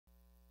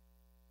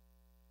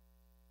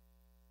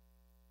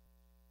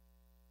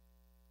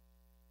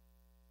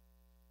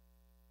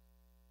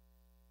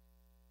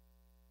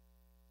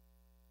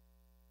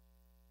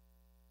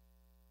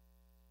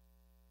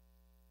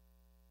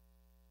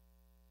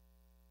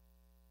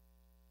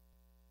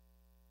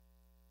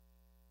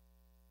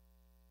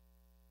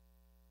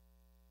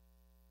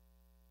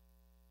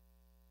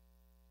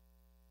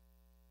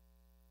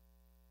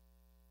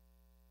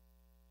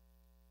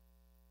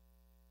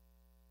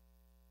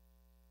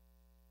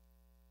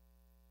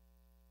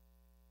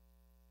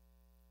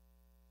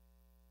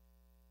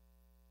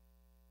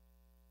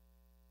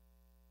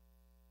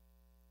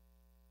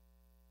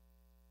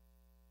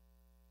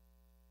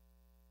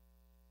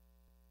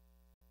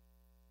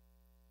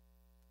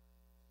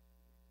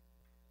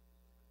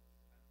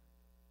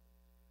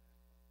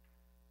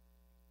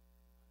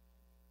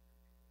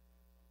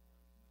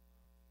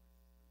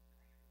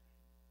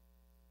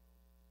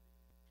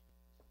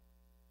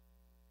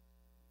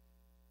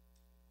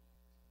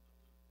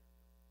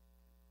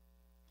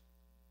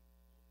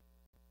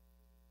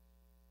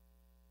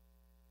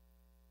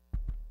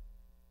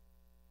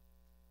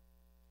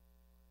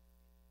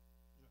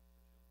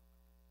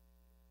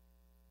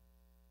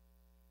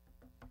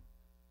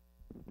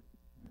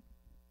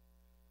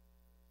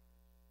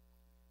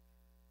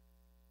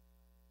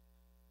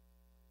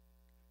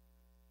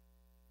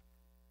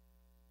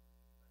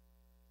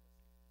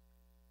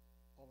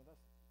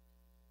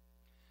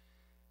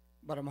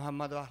بر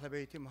محمد و اهل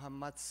بیت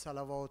محمد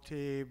صلوات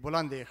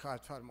بلند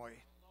خواهد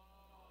فرمایید.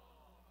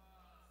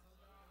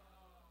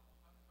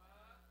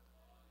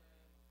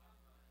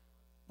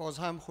 باز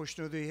هم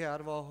خوشنودی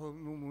ارواح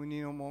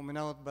مومنین و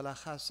مؤمنات،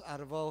 بلخص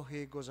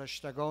ارواح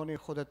گذشتگان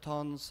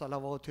خودتان،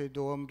 صلوات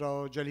دوم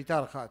را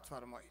جلیتر خواهد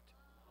فرمایید.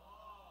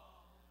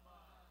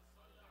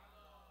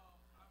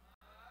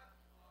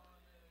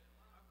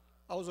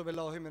 اعوذ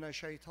بالله من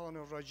الشیطان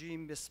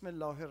الرجیم. بسم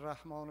الله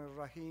الرحمن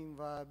الرحیم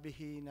و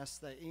به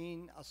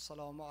نستعین.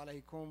 السلام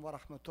علیکم و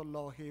رحمت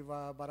الله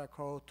و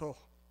برکاته.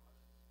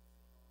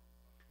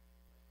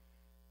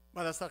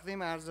 بعد از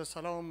تقدیم عرض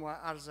سلام و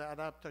عرض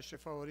ادب،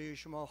 تشریف آوری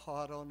شما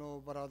خواهران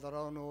و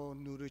برادران و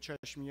نور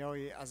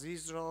چشمیای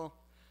عزیز را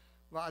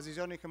و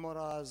عزیزانی که ما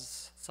را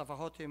از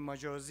صفحات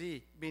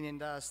مجازی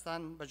بیننده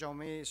هستند به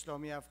جامعه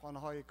اسلامی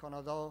افغانهای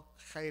کانادا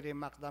خیر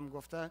مقدم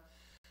گفته،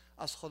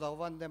 از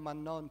خداوند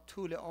منان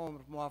طول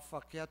عمر،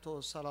 موفقیت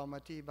و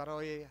سلامتی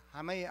برای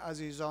همه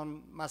عزیزان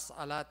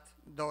مسئلت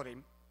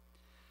داریم.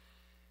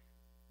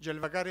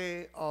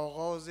 جلوگر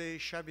آغاز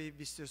شب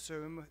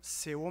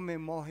 23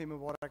 ماه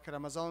مبارک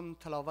رمضان،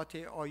 تلاوت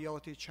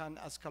آیات چند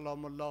از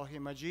کلام الله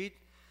مجید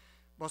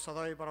با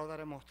صدای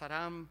برادر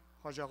محترم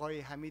حاج آقای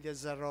حمید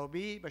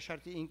زرابی، به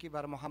شرط اینکه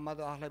بر محمد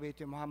و اهل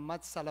بیت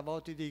محمد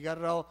صلوات دیگر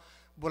را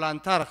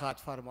بلندتر خواهد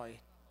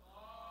فرمایید.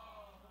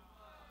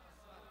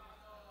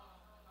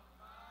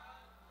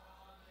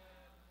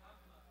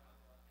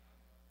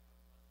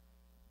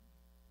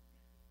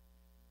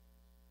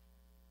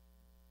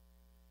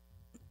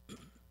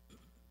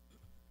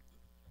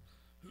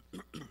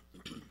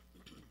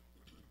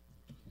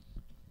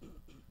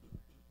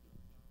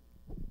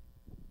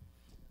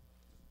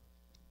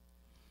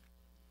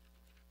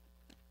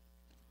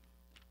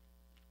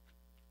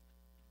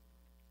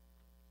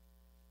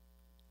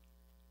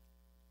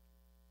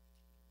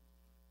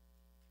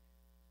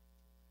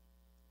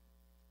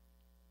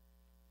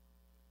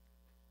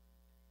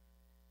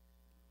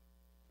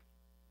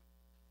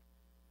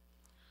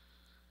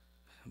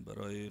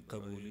 برای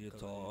قبولی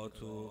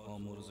طاعات و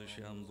آمرزش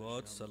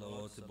هموات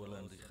صلوات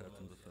بلندی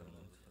ختم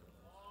بفرمایید.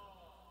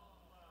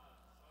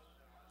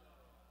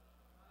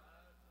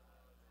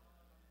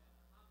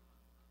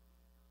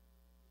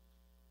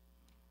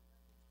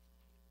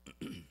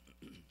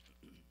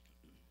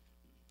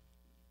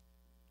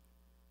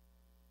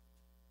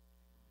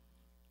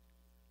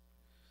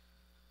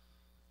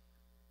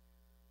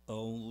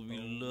 أعوذ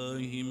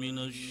بالله من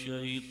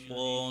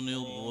الشيطان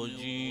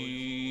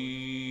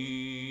الرجيم.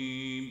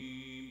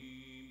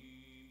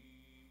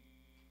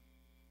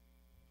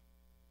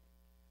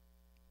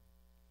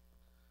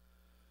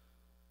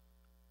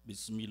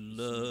 بسم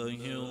الله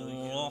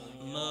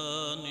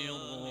الرحمن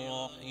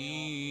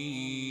الرحيم.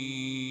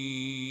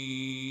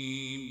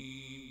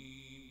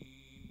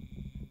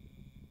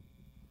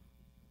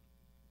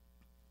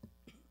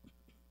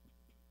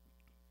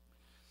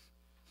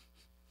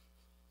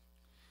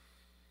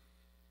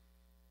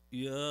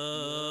 يا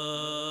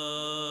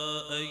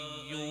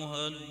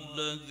أيها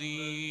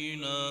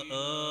الذين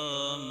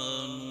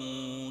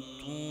آمنوا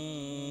توبوا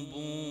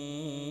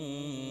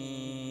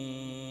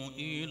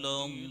إلى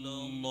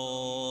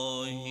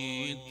الله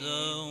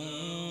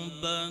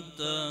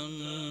توبة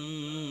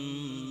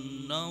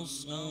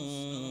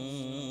نصوحا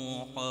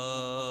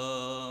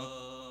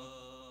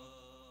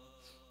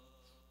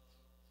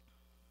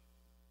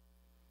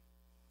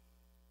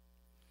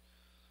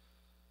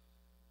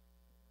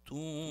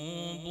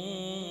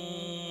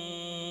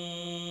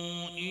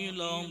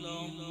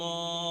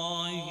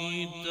الله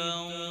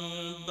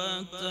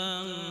توبة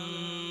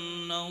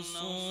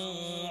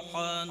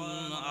نصوحا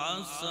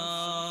عسى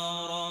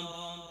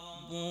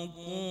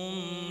ربكم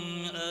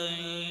أن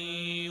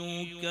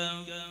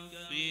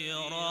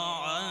يكفر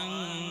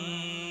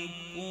عنكم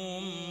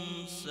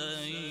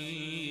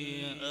سيئاتكم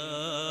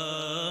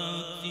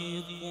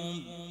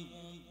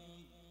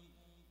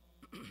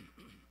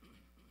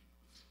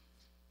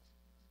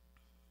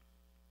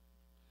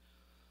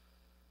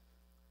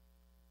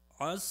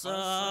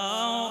عسى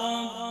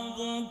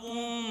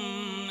ربكم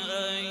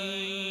أن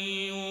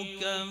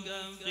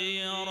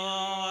يكفر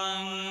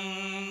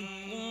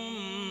عنكم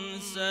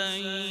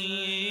سيئاتكم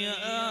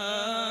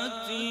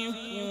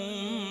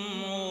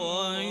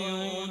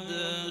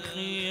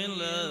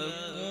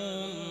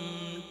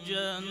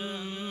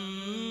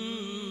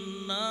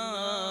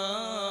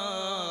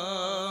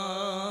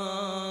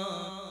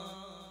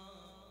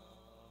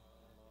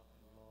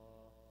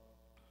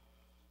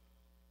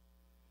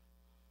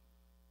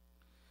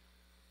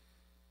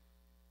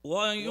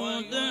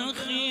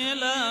ويدخلكم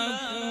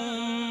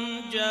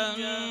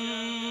جنات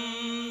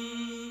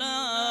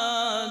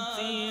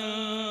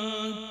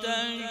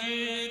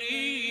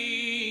تجري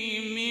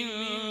من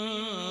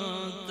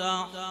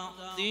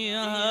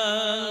تحتها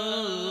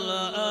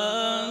الأنهار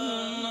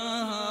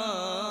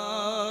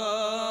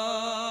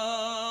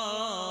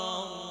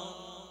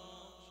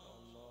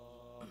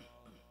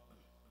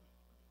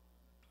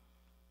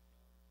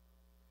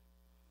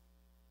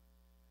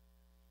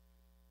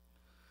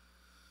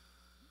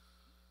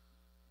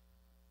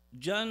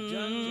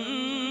جنات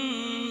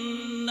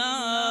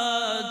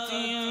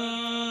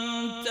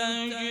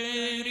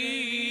تجري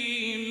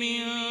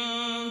من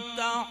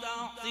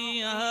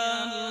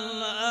تحتها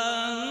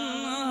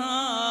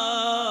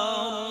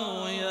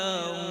الأنهار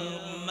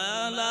يوم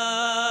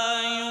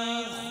لا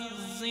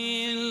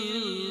يخزي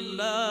الله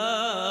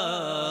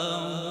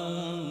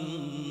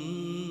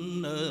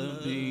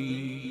النبي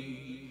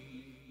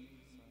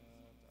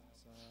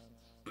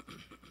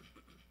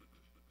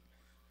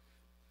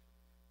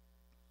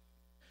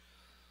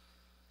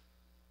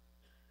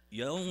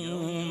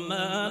يوم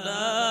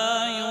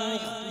لا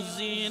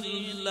يخزي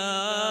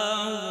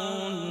الله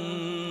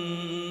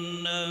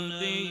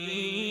النبي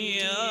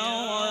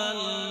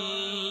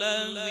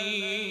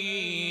والذين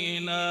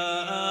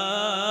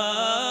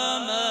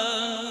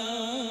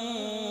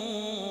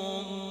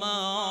آمنوا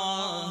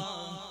معه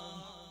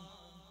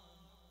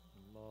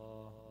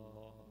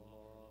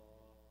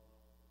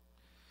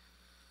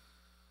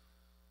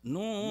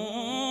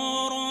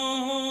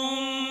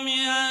نورهم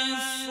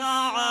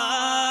يسعى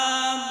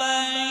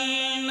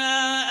بين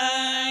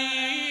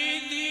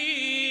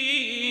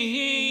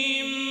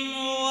أيديهم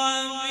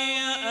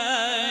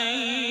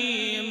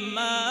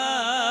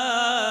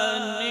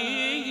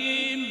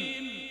وبأيمانهم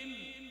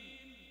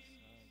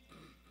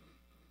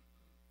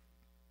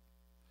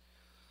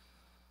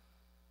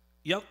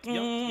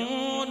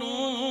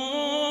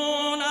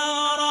يقولون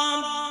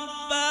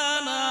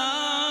ربنا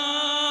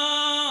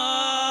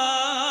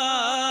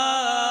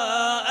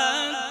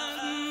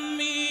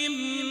أتمم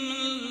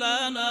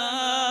لنا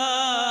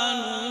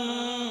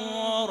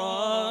نورنا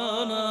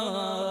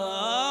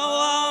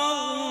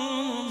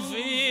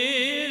واغفر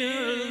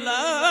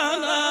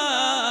لنا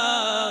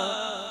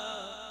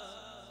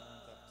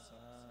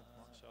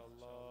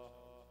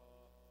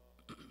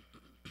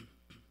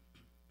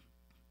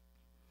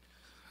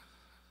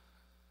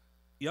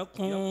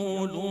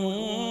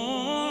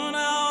يقولون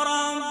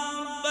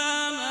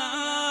ربنا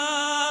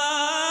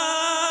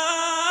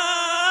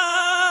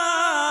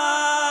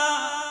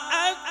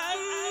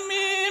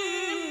أتمم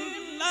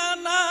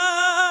لنا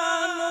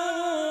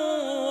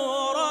نورنا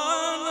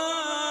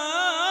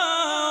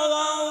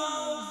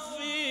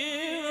واغفر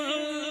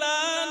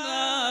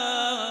لنا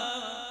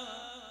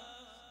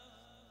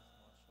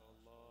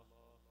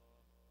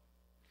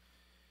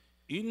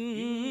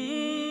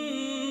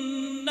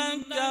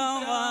إنك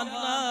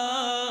على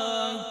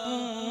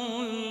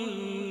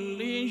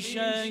كل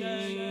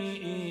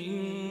شيء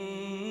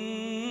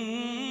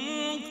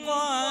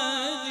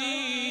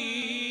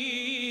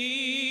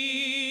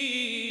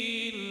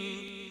قدير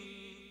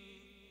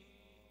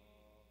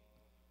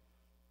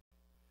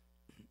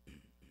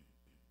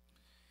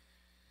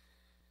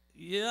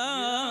يا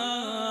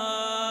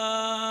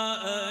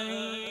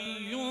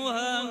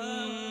أيها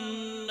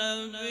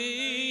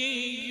النبي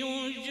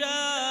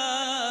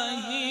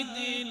جاهد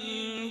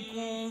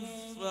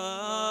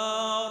الكفار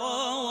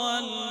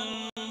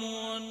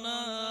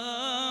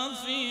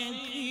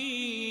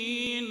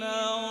والمنافقين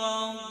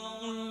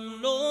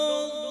واغلظ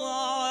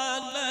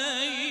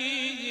عليهم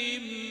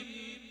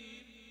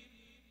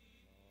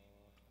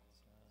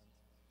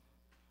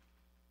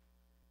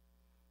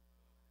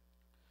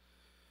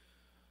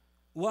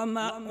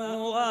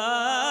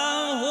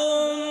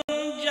ومأواهم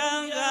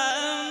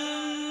جهنم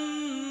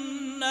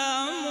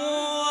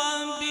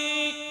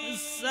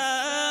وبئس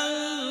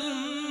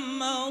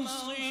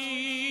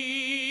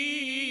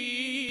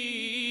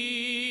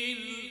المصير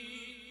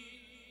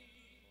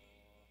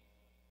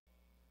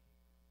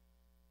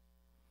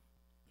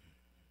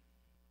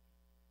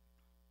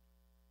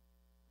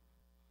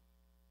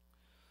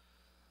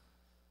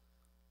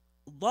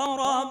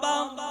ضرب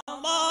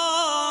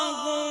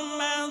الله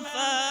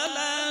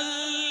مثلا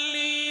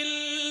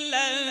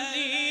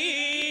للذين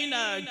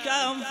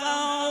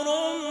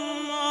كفروا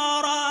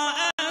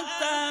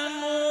امرأة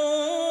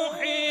نوح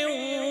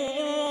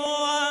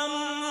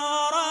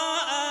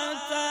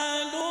وامرأة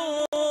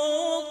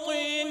لوط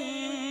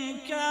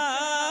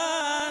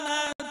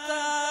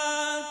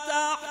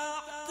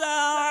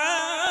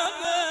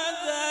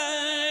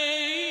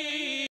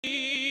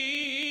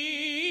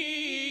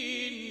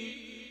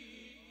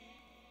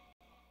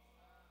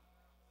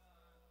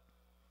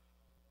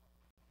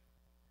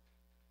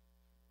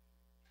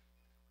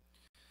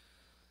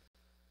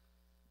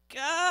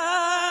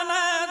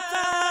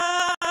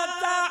كانتا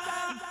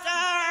تحت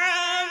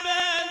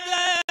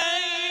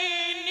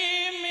عبدين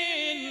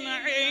من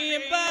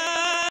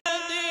عبادنا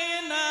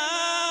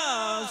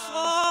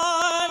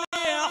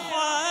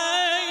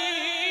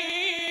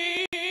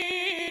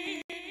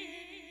صالحين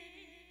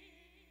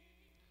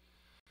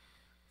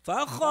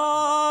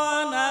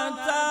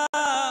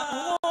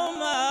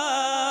فخانتاهما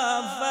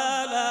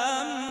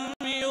فلم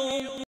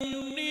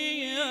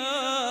يغنيا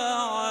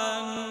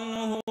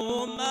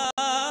عنهما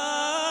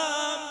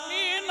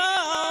من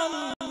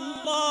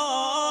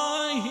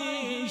الله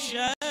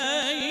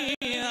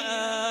شيئا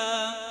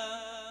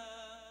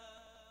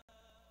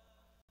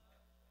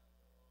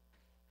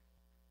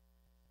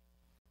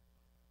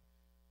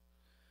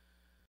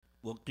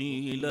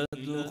وقيل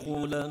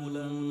ادخلا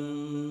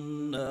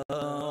النار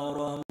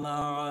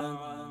مع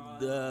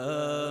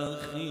الداخلين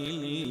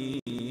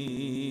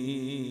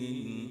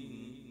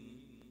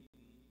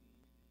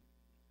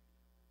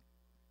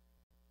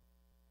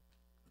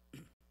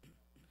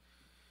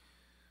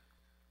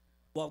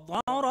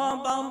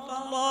وضرب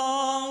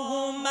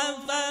الله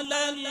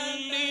مثلا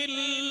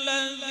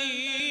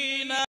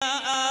للذين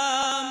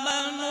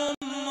آمنوا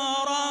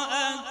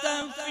امرأة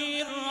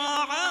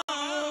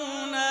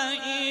فرعون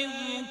إذ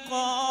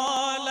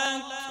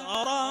قالت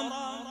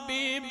رب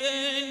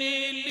ابن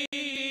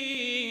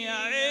لي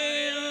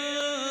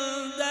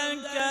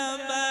عندك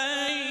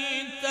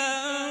بيتا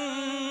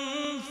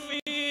في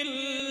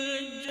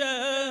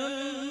الجنة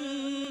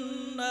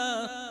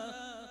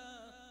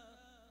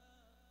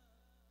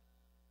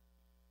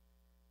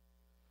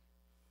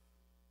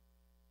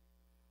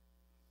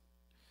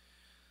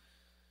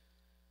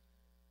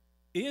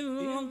إذ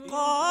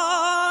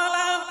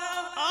قالت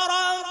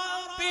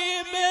رب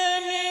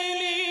ابن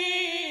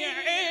لي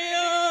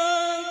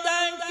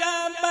عندك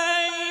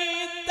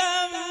بيتا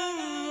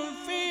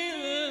في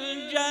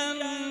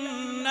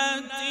الجنة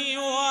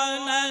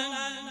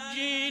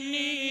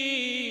ونجني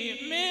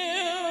من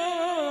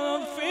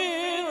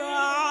فرعون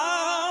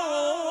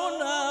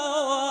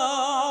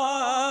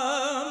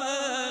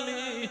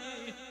وعمله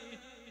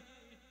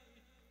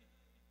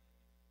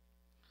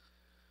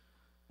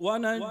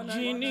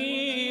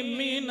ونجني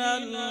من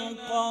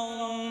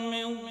القوم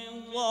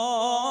الظالمين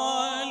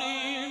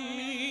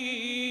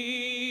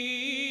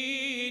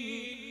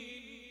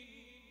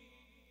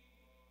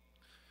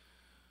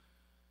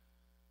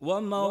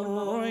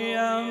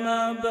ومريم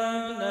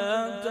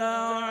ابنة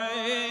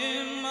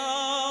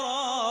عمران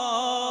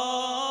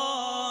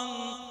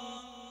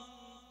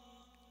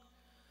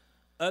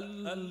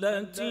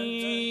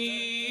التي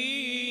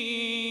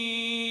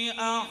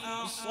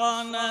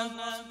أحصنت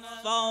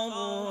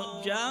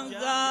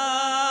فرجها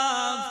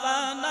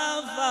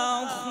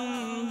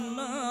فنفخنا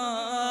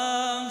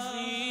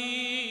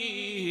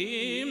فيه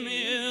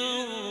من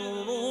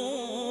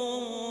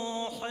روحنا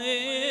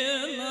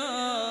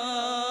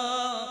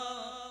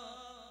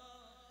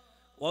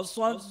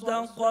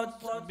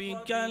وصدقت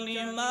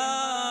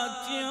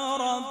بكلمات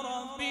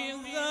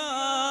ربها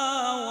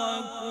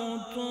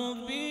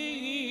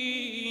وكتبه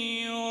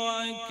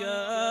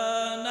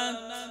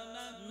وكانت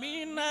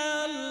من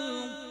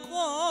القانتين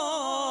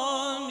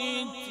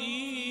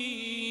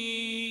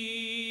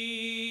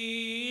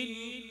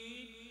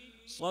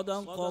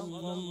صدق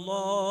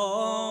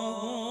الله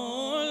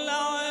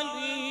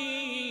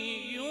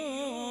العلي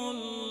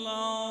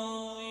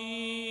العظيم.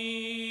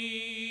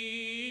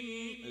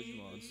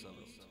 اجمع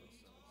الصلاة.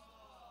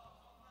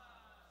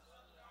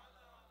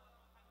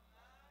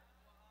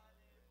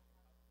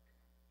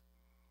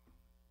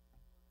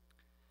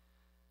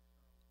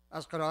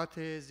 از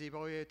قرائت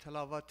زیبای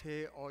تلاوت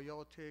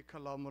آیات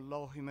کلام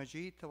الله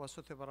مجید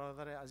توسط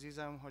برادر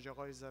عزیزم حاج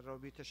آقای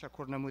زرابی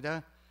تشکر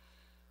نموده،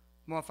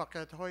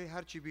 موفقیت های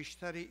هرچی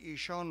بیشتر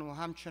ایشان و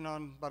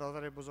همچنان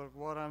برادر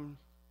بزرگوارم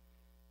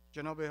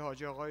جناب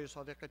حاج آقای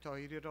صادق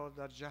طاهری را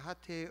در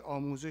جهت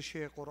آموزش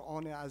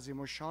قرآن عظیم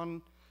و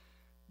شان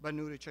به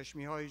نور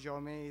چشمی های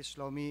جامعه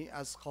اسلامی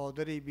از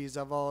قادر بی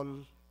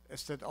زوال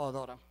استدعا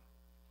دارم.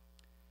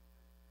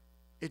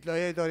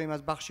 اطلاعیه داریم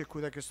از بخش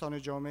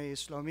کودکستان جامعه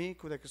اسلامی.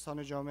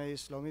 کودکستان جامعه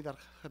اسلامی در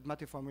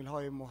خدمت فامیل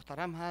های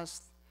محترم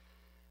هست.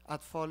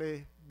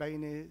 اطفال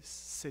بین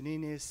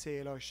سنین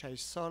 3 الی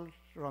 6 سال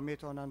را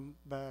میتونن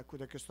به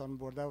کودکستان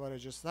برده و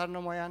رجستر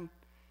نمایند.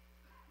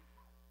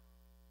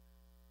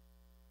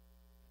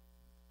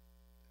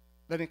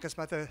 در این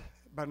قسمت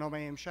برنامه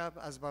امشب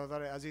از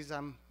برادر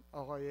عزیزم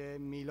آقای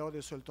میلاد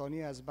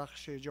سلطانی از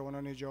بخش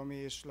جوانان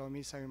جامعه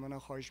اسلامی صمیمانه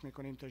خواهش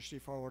میکنیم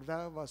تشریف آورده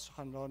و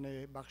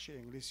سخنران بخش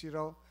انگلیسی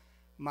را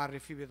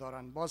معرفی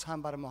بدارند. باز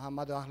هم بر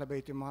محمد و اهل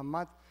بیت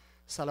محمد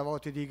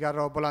صلوات دیگر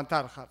را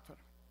بلندتر خواهد کرد.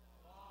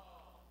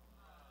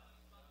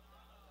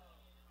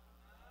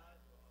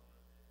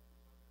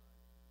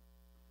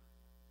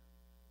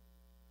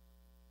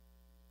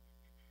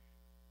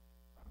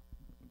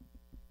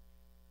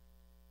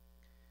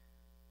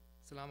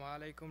 Assalamu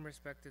alaikum,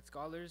 respected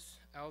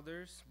scholars,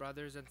 elders,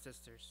 brothers and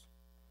sisters.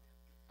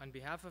 On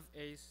behalf of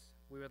ACE,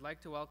 we would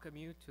like to welcome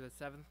you to the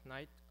 7th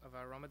night of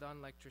our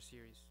Ramadan lecture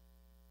series.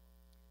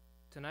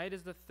 Tonight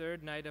is the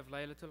 3rd night of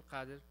Laylatul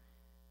Qadr,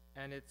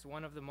 and it's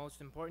one of the most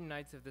important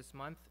nights of this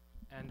month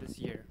and this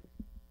year.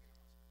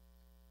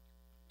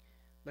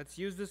 Let's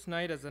use this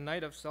night as a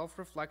night of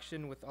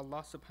self-reflection with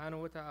Allah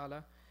subhanahu wa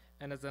ta'ala,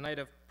 and as a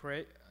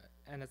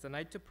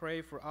night to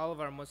pray for all of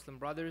our Muslim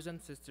brothers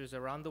and sisters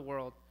around the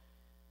world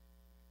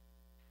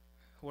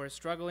who are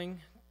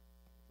struggling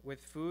with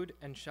food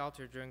and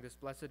shelter during this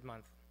blessed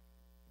month.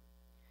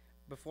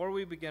 Before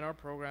we begin our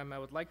program, I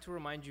would like to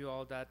remind you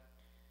all that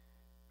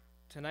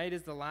tonight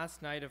is the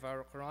last night of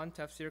our Quran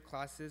Tafsir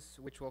classes,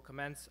 which will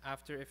commence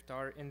after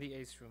Iftar in the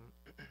ACE room.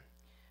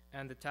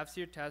 And the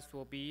Tafsir test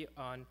will be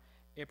on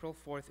April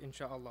 4th,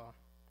 inshallah.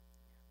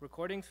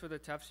 Recordings for the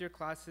Tafsir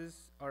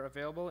classes are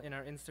available in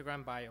our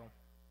Instagram bio.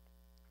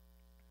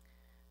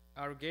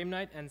 Our game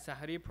night and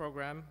Sahari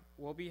program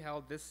will be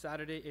held this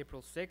Saturday,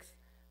 April 6th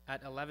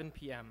at 11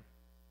 p.m.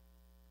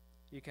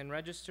 You can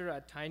register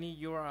at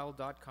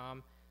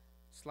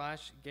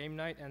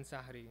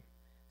tinyurl.com/game-night-and-sahri.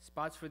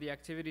 Spots for the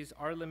activities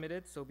are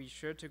limited, so be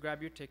sure to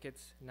grab your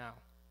tickets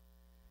now.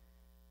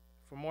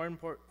 For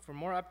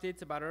more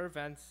updates about our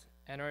events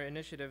and our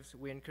initiatives,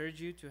 we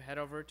encourage you to head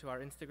over to our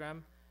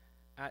Instagram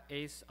at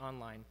ACE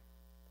Online.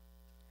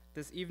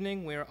 This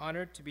evening, we are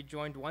honored to be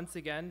joined once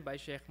again by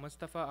Sheikh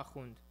Mustafa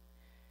Akhound.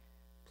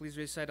 Please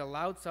recite a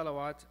loud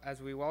salawat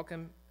as we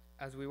welcome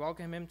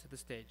him to the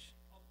stage.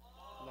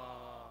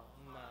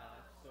 Allahumma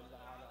salli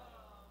ala.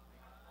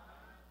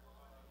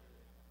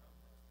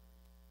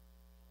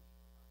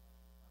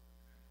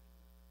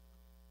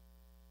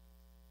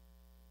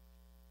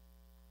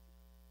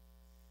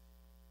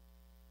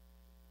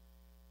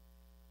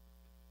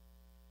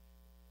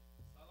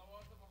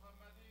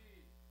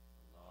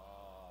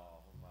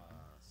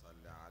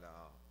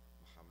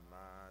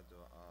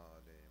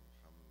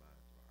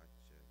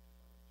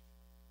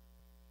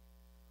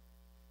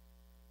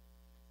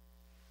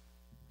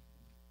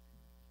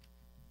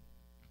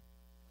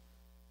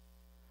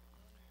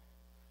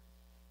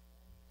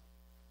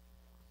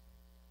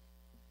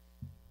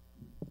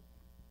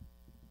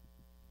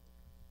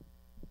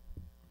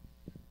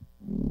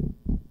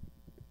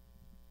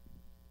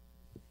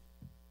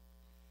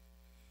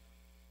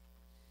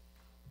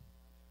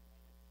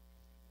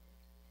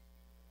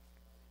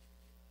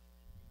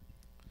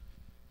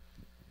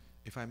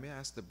 If I may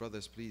ask the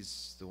brothers,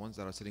 please, the ones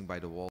that are sitting by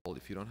the wall,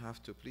 if you don't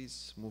have to,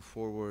 please move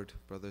forward.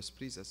 Brothers,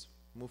 please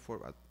move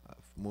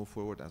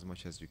forward as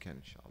much as you can,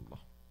 inshallah.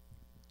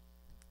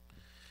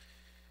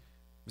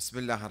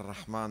 Bismillah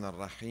ar-Rahman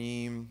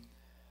ar-Rahim.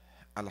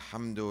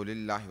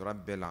 Alhamdulillahi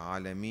Rabbil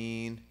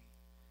Alameen.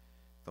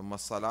 ثم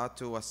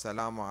الصلاة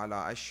والسلام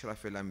على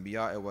أشرف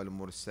الأنبياء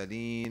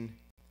والمرسلين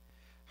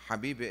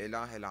حبيب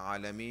إله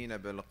العالمين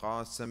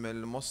بالقاسم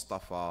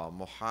المصطفى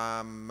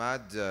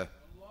محمد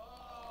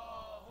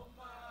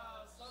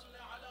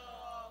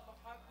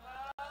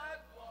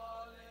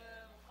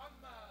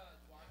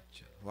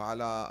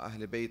وعلى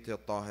أهل بيت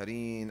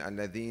الطاهرين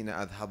الذين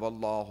أذهب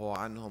الله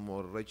عنهم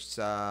الرجس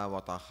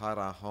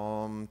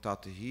وطهرهم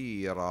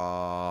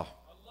تطهيرا.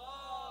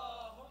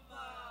 اللهم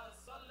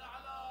صل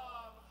على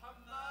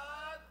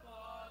محمد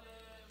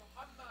وآل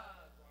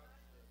محمد.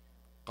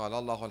 قال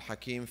الله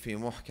الحكيم في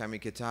محكم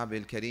كتابه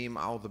الكريم: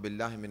 أعوذ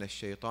بالله من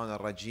الشيطان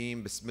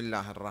الرجيم، بسم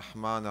الله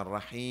الرحمن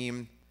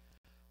الرحيم.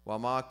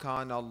 وما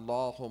كان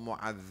الله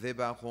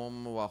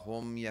معذبهم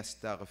وهم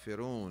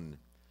يستغفرون.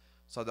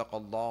 صدق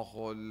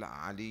الله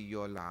العلي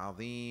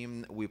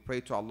العظيم. We pray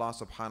to Allah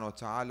subhanahu wa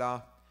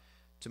ta'ala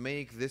to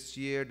make this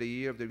year the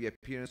year of the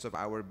reappearance of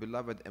our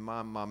beloved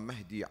Imam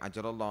Mahdi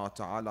Ajalallah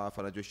ta'ala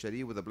Farajul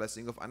Sharif with the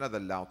blessing of another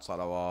loud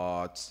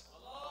salawat.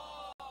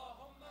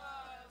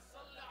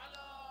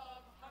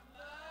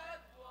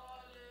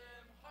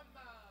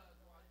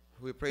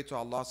 We pray to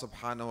Allah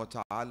subhanahu wa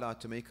ta'ala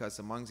to make us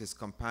amongst His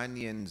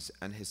companions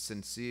and His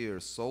sincere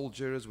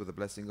soldiers with the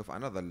blessing of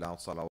another loud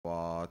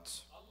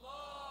salawat.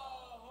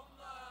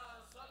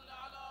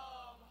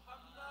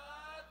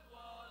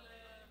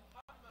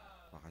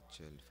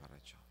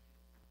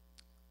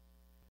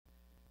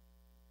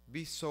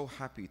 Be so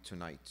happy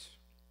tonight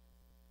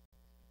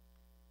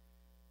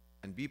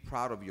and be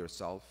proud of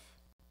yourself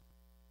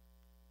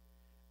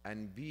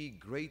and be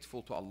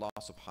grateful to Allah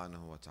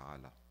subhanahu wa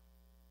ta'ala.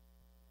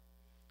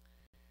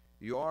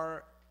 You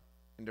are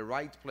in the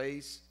right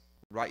place,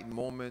 right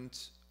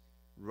moment,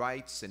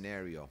 right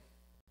scenario.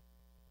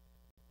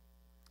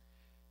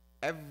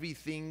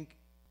 Everything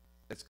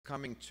is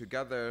coming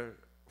together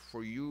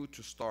for you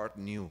to start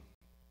new.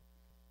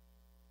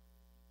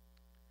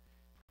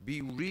 Be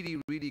really,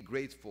 really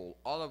grateful.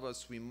 All of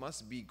us, we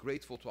must be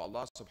grateful to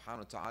Allah subhanahu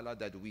wa ta'ala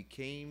that we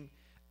came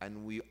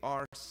and we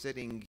are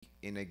sitting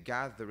in a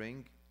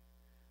gathering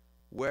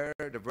where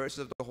the verses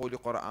of the Holy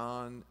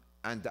Quran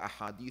and the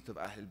ahadith of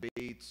Ahl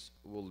Bayt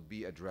will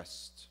be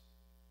addressed.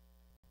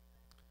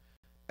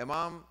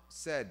 Imam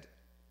said,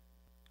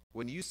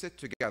 when you sit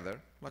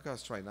together, like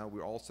us right now,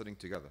 we're all sitting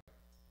together.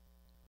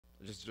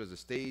 Just there's a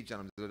stage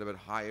and I'm a little bit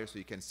higher so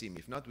you can see me.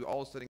 If not, we're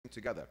all sitting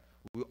together.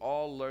 We're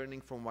all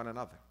learning from one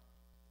another.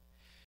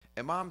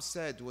 Imam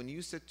said, when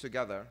you sit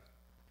together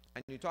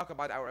and you talk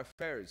about our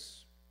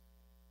affairs,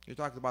 you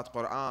talk about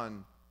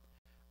Quran,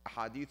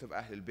 ahadith of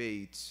Ahl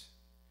Bayt,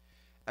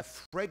 a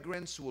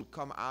fragrance will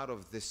come out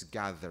of this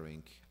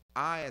gathering.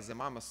 I, as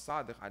Imam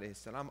as-Sadiq alayhi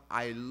salam,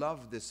 I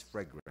love this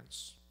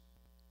fragrance.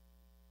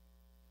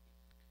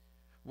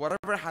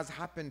 Whatever has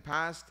happened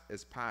past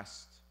is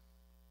past.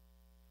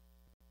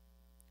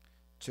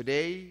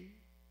 Today,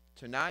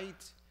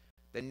 tonight,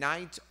 the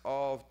night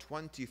of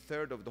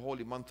 23rd of the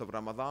holy month of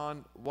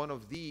Ramadan, one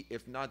of the,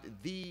 if not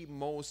the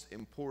most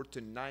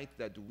important night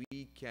that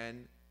we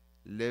can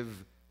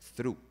live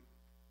through.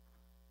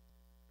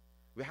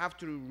 We have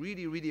to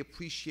really, really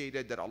appreciate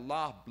it that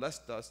Allah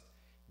blessed us,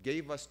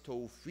 gave us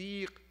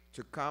tawfiq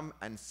to come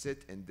and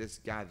sit in this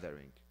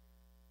gathering.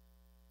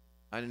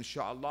 And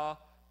inshallah,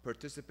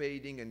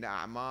 participating in the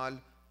a'mal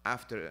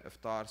after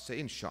iftar, say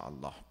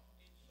inshallah.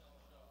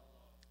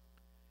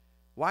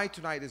 Why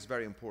tonight is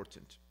very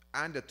important,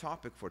 and the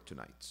topic for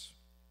tonight.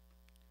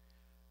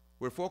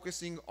 We're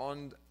focusing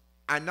on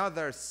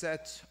another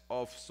set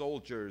of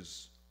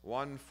soldiers,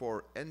 one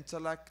for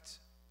intellect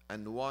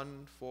and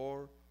one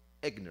for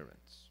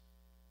ignorance.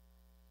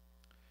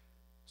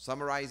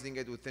 Summarizing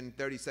it within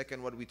 30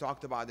 seconds, what we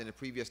talked about in the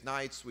previous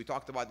nights, we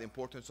talked about the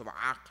importance of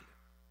aql.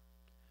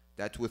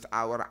 That with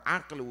our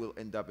aql we'll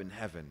end up in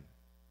heaven.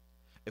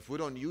 If we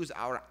don't use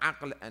our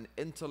aql and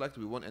intellect,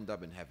 we won't end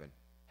up in heaven.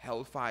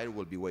 Hellfire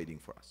will be waiting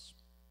for us.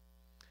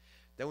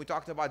 Then we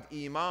talked about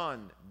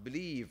iman,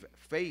 believe,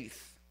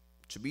 faith,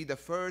 to be the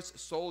first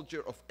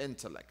soldier of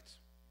intellect,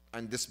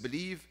 and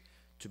disbelief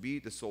to be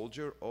the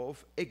soldier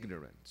of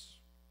ignorance.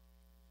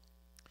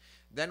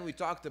 Then we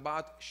talked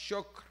about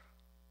shukr,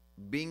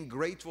 being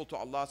grateful to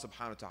Allah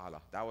subhanahu wa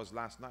ta'ala. That was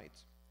last night.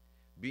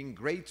 Being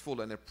grateful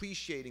and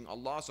appreciating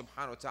Allah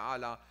subhanahu wa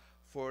ta'ala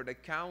for the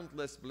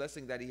countless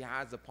blessings that He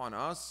has upon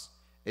us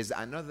is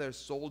another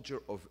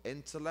soldier of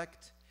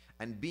intellect,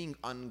 and being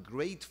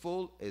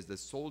ungrateful is the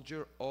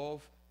soldier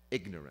of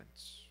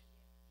ignorance.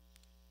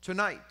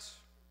 Tonight,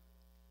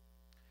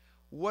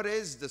 what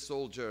is the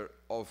soldier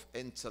of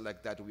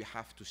intellect that we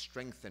have to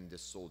strengthen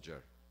this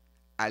soldier?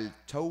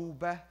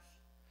 Al-tawbah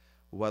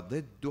wa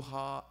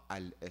ضدها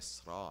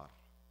al-israr.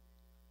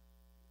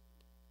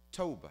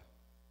 Tawbah,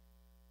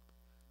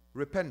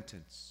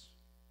 repentance.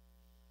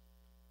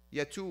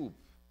 Yatub.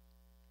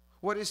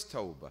 What is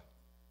tawbah?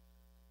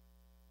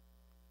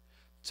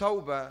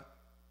 Tawbah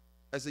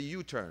is a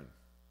U-turn.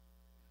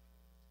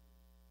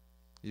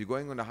 You're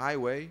going on the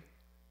highway.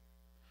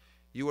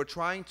 You were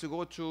trying to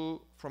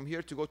go from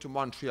here to go to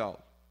Montreal,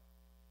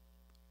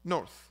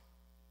 north.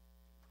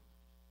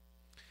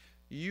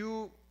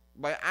 You,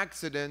 by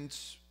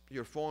accident,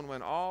 your phone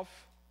went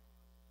off,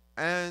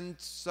 and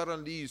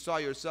suddenly you saw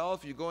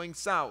yourself, you're going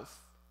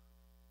south.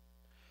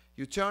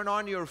 You turn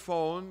on your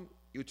phone,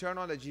 you turn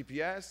on the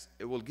GPS,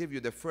 it will give you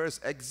the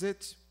first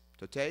exit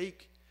to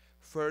take,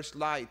 first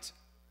light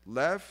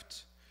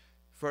left,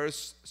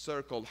 first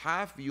circle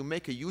half. You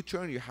make a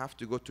U-turn, you have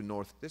to go to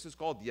north. This is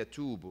called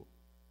yatubu.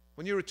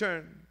 When you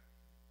return,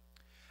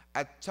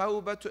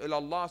 at-tawbatu ila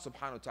Allah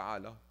subhanahu wa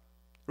ta'ala,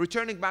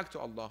 returning back to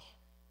Allah.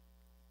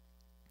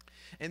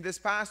 In this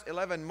past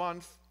 11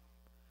 months,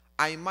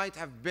 I might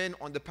have been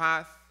on the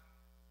path,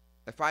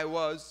 if I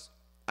was,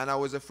 and I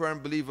was a firm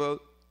believer,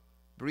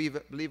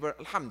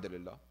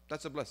 alhamdulillah,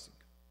 that's a blessing.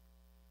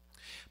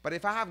 But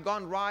if I have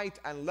gone right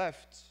and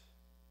left,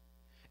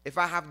 if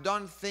I have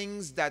done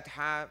things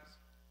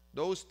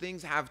those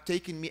things have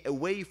taken me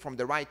away from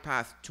the right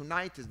path,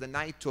 tonight is the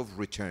night of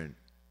return.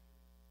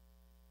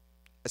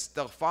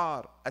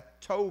 Istighfar,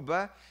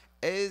 at-tawbah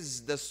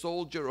is the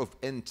soldier of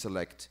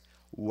intellect.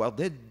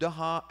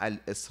 وَضِدَّهَا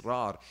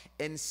al-israr.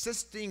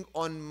 Insisting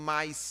on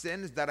my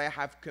sins that I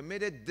have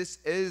committed, this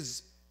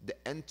is the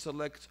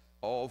intellect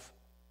of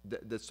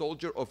the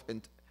soldier of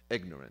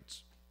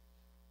ignorance.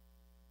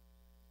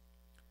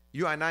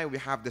 You and I, we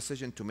have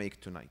decision to make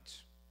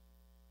tonight.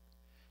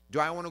 Do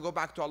I want to go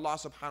back to Allah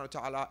subhanahu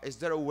wa ta'ala? Is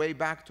there a way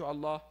back to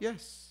Allah?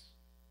 Yes.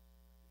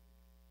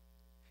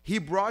 He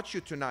brought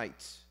you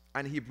tonight,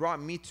 and He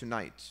brought me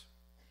tonight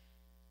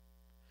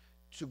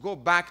to go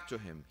back to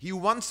Him. He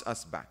wants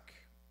us back.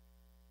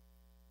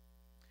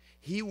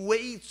 He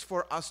waits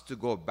for us to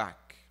go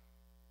back.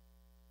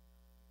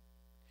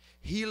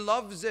 He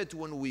loves it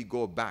when we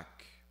go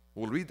back.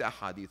 We'll read the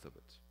hadith of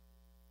it.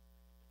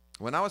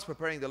 When I was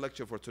preparing the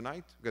lecture for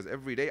tonight, because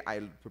every day I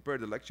prepare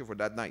the lecture for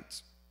that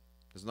night.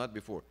 It's not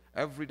before.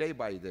 Every day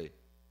by day.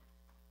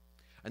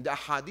 And the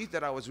hadith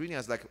that I was reading, I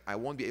was like, I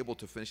won't be able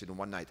to finish it in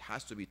one night. It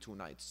has to be 2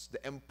 nights.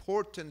 The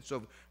importance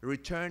of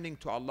returning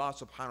to Allah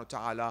subhanahu wa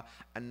ta'ala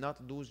and not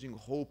losing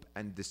hope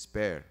and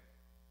despair.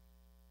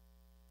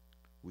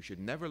 We should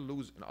never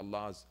lose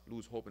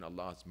hope in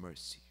Allah's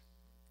mercy.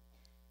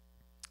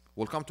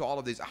 We'll come to all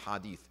of these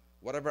ahadith.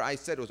 Whatever I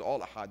said was all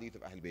ahadith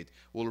of Ahlul Bayt.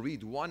 We'll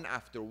read one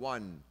after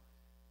one,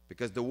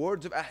 because the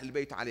words of Ahlul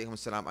Bayt alayhim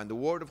salam and the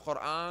word of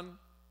Quran,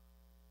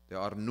 they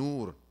are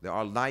nur, they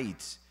are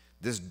light.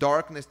 This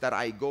darkness that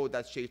I go,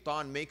 that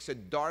shaitan makes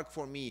it dark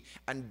for me,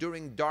 and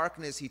during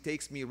darkness he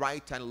takes me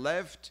right and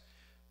left.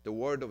 The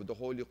word of the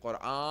Holy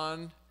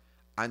Quran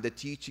and the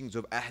teachings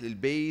of Ahlul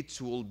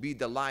Bayt will be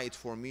the light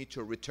for me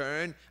to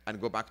return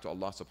and go back to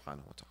Allah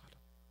subhanahu wa ta'ala.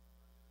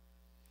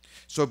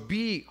 So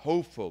be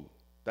hopeful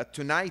that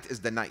tonight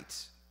is the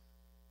night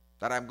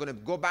that I'm going to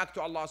go back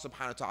to Allah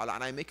subhanahu wa ta'ala,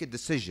 and I make a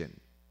decision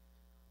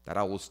that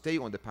I will stay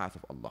on the path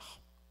of Allah.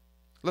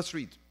 Let's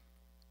read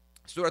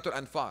Surah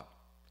Al-Anfal,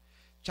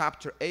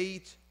 chapter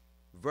 8,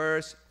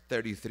 verse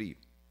 33.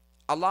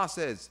 Allah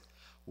says,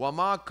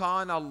 وَمَا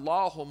كَانَ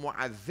اللَّهُ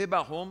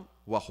مُعَذِّبَهُمْ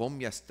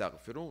وَهُمْ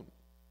يَسْتَغْفِرُونَ.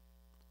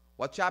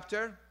 What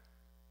chapter?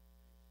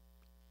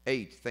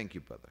 8. Thank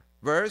you, brother.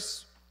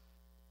 Verse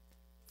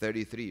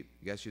 33. You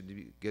guys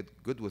should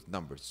get good with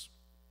numbers.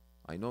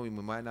 I know we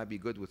might not be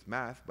good with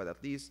math, but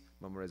at least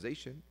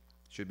memorization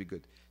should be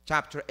good.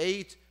 Chapter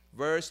 8,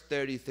 verse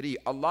 33.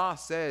 Allah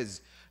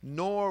says,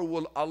 nor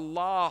will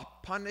Allah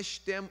punish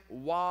them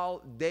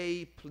while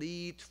they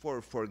plead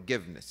for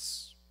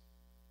forgiveness.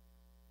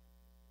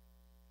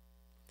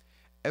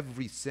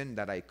 Every sin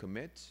that I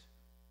commit,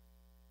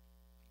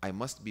 I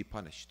must be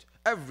punished.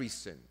 Every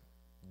sin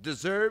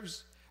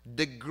deserves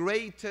the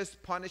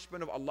greatest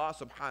punishment of Allah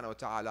subhanahu wa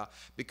ta'ala,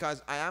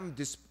 because I am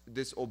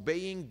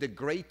disobeying the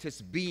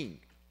greatest being.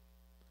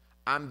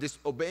 I'm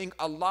disobeying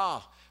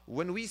Allah.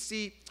 When we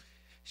see,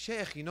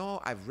 Sheikh, you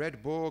know, I've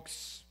read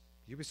books.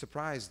 You'll be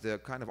surprised the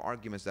kind of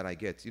arguments that I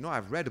get. You know,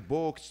 I've read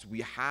books.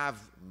 We have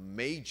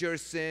major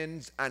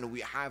sins and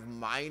we have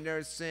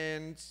minor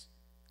sins.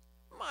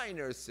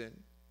 Minor sin.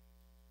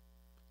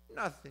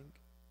 Nothing.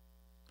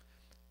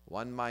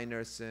 One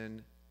minor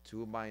sin,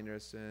 two minor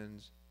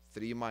sins,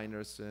 three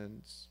minor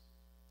sins.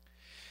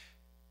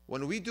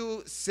 When we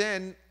do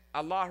sin,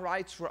 Allah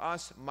writes for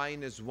us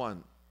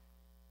 -1.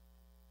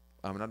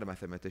 I'm not a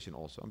mathematician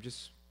also. I'm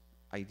just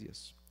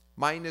ideas.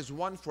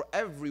 -1 for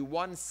every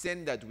one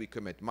sin that we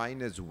commit.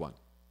 -1.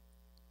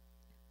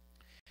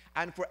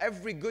 And for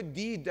every good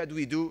deed that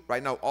we do,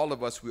 right now all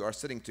of us, we are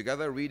sitting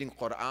together reading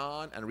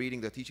Quran and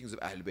reading the teachings of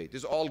Ahlul Bayt.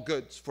 This is all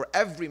good. For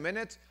every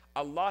minute,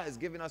 Allah has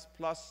given us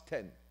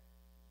 +10.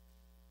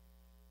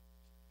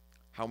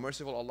 How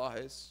merciful Allah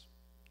is,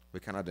 we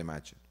cannot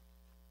imagine.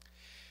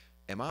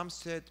 Imam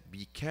said,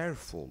 be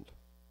careful.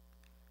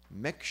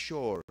 Make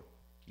sure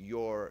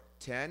your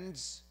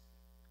 10s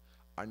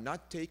are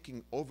not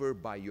taken over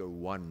by your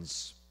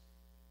 1s.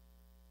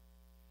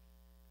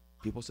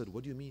 People said,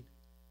 what do you mean?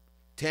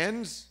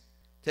 10s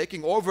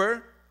taking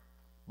over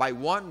by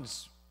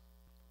 1s.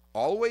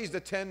 Always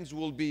the 10s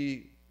will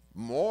be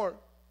more.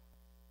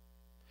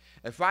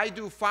 If I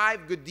do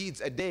 5 good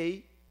deeds a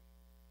day,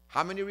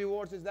 how many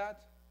rewards is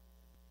that?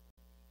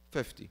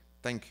 50.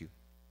 Thank you.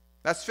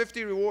 That's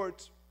 50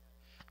 rewards.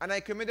 And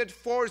I committed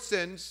 4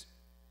 sins.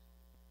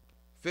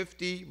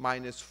 50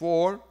 minus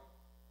 4,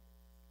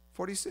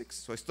 46.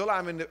 So still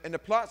I'm in the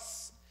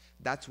plus.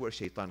 That's where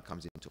shaitan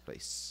comes into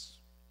place.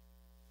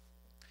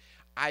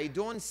 I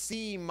don't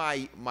see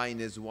my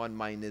 -1, -1,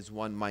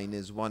 -1,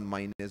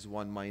 -1,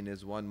 -1,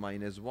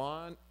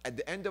 -1. At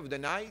the end of the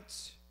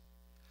night,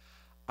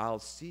 I'll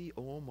see,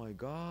 oh my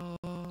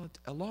God,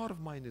 a lot of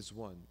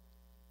 -1.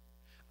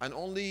 And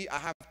only I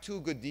have 2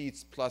 good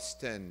deeds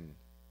 +10.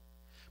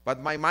 But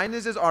my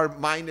minuses are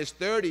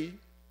 -30.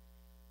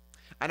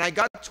 And I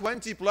got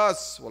 20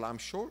 plus. Well, I'm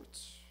short.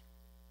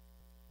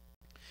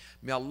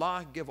 May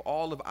Allah give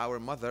all of our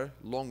mother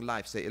long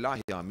life. Say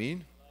Ilahi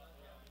Ameen.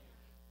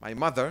 My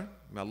mother,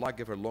 may Allah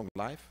give her long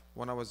life.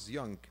 When I was a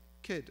young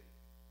kid,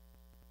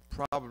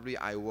 probably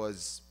I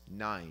was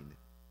 9.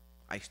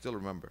 I still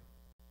remember.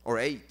 Or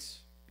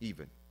 8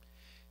 even.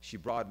 She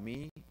brought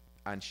me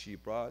and she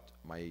brought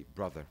my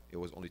brother. It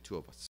was only 2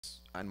 of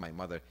us. And my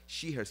mother.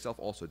 She herself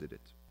also did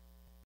it.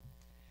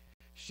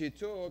 She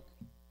took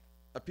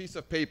a piece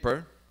of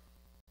paper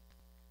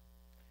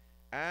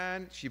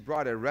and she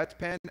brought a red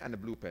pen and a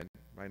blue pen.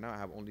 Right now I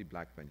have only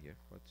black pen here,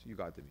 but you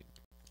got the meaning.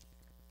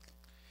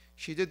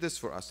 She did this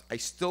for us. I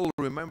still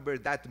remember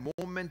that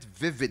moment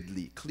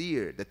vividly,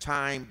 clear, the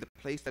time, the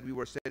place that we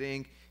were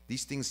sitting.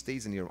 These things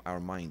stays in our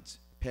minds.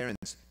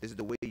 Parents, this is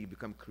the way you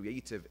become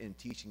creative in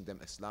teaching them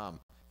Islam.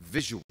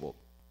 Visual.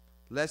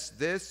 Less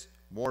this,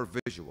 more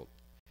visual.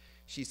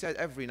 She said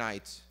every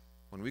night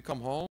when we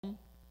come home,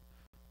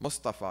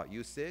 Mustafa,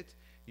 you sit,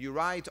 you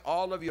write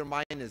all of your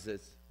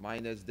minuses.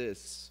 Minus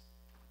this.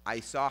 I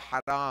saw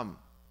haram.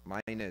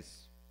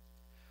 Minus.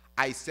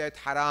 I said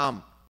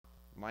haram.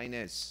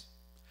 Minus.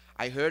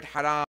 I heard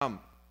haram.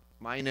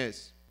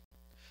 Minus.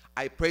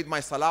 I prayed my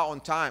salah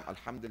on time.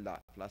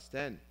 Alhamdulillah.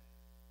 +10.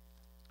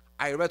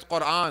 I read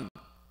Quran.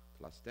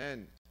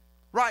 +10.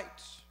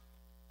 Right.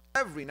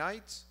 Every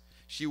night,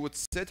 she would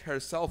sit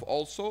herself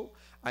also,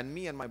 and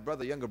me and my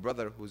brother, younger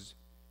brother, who's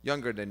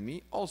younger than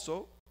me,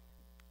 also,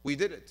 we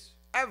did it.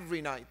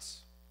 Every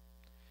night.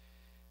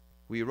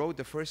 We wrote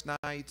the first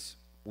night,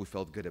 we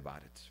felt good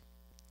about it.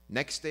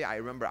 Next day, I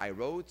remember I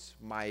wrote,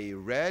 my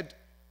red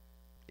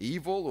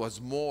evil was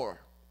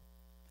more,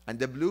 and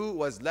the blue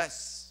was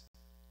less.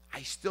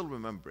 I still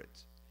remember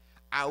it.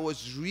 I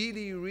was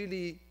really,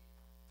 really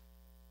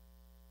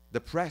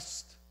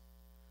depressed.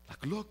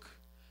 Like, look.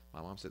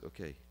 My mom said,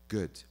 okay,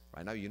 good.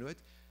 Right now, you know it.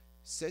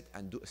 Sit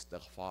and do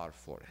istighfar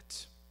for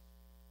it.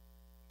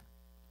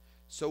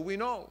 So we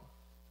know.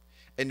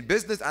 In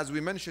business, as we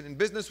mentioned, in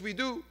business we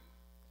do.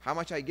 How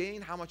much I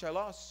gained, how much I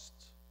lost.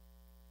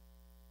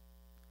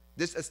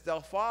 This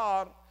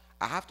istighfar,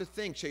 I have to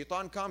think,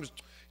 shaitan comes,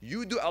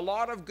 you do a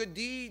lot of good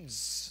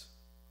deeds,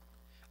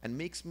 and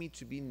makes me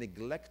to be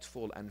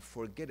neglectful and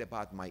forget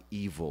about my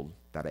evil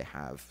that I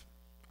have.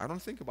 I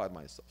don't think about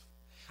myself.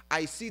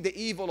 I see the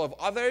evil of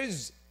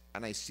others,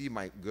 and I see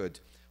my good.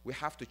 We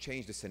have to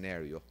change the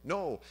scenario.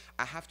 No,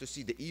 I have to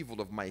see the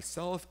evil of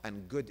myself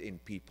and good in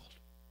people.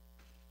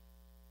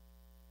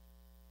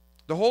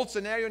 The whole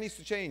scenario needs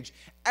to change.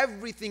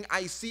 Everything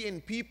I see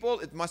in people,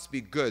 it must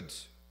be good.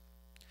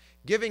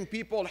 Giving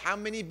people how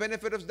many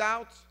benefit of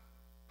doubt?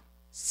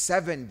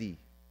 70.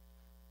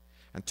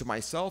 And to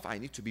myself, I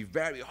need to be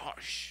very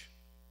harsh.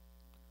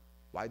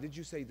 Why did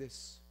you say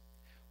this?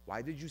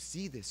 Why did you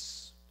see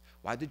this?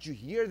 Why did you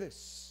hear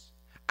this?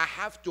 I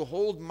have to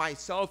hold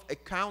myself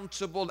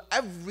accountable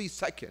every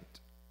second.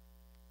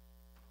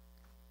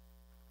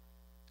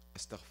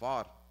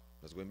 Istighfar.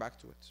 Let's go back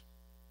to it.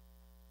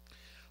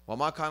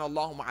 وَمَا كَانَ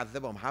اللَّهُ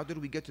مُعَذِّبَهُمْ. How did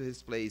we get to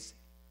this place?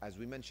 As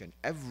we mentioned,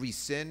 every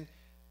sin,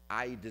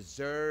 I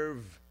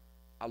deserve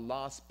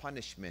Allah's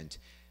punishment.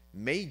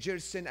 Major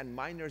sin and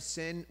minor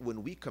sin,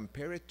 when we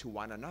compare it to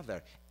one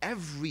another,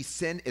 every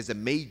sin is a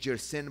major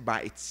sin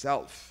by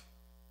itself.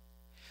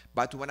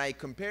 But when I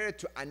compare it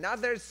to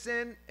another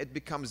sin, it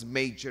becomes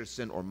major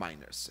sin or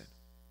minor sin.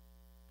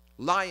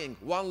 Lying,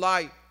 one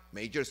lie,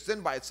 major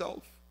sin by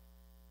itself.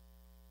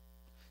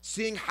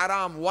 Seeing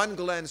haram, one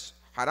glance,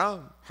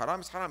 haram.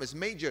 Haram is haram, it's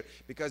major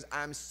because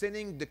I'm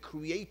sinning the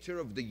creator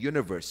of the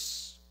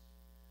universe.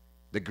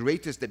 The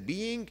greatest the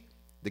being,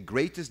 the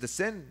greatest the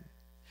sin.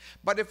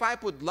 But if I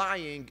put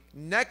lying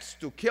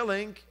next to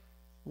killing,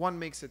 one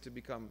makes it to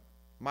become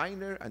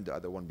minor and the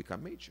other one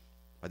become major.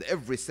 But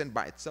every sin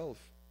by itself.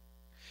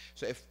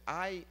 So if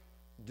I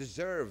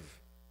deserve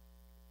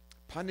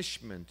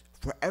punishment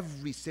for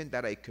every sin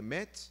that I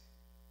commit,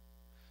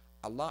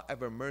 Allah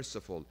ever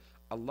merciful,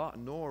 Allah,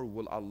 nor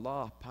will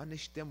Allah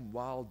punish them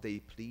while they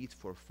plead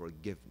for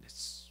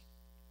forgiveness.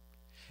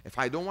 If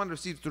I don't want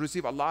to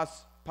receive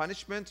Allah's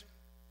punishment,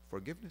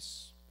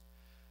 forgiveness.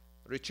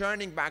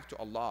 Returning back to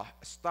Allah,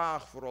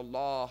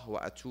 astaghfirullah wa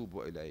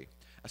atubu ilayh.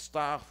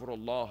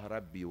 Astaghfirullah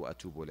rabbi wa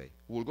atubu ilayh.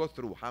 We'll go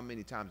through how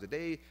many times a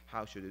day,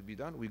 how should it be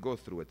done. We go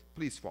through it.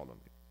 Please follow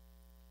me.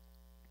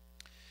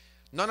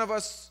 None of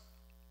us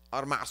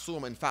are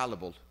ma'soom,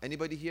 infallible.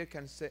 Anybody here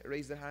can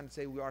raise their hand and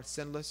say we are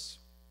sinless?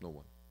 No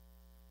one.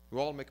 We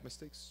all make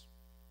mistakes.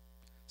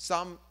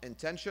 Some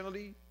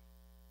intentionally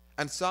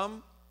and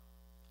some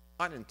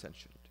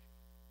unintentionally.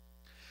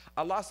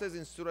 Allah says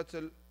in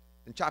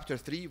in chapter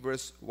 3,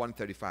 verse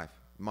 135,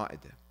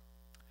 Ma'idah,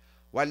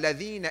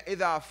 وَالَّذِينَ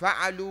إِذَا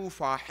فَعَلُوا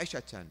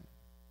فَاحِشَةً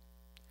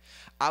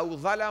أَوْ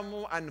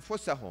ظَلَمُوا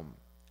أَنفُسَهُمْ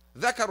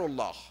ذَكَرُوا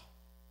اللَّهَ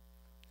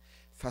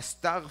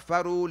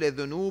فَاسْتَغْفَرُوا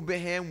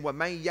لِذُنُوبِهِمْ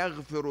وَمَنْ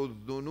يَغْفِرُ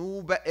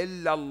الذُّنُوبَ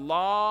إِلَّا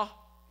اللَّهُ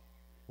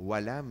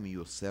وَلَمْ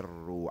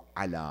يُصِرُّوا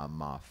عَلَى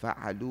مَا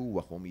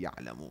فَعَلُوا وَهُمْ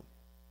يَعْلَمُونَ.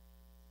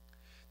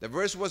 The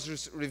verse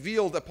was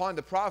revealed upon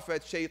the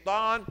Prophet.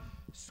 Shaitan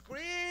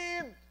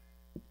screamed,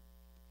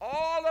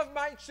 all of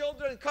my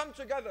children come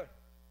together.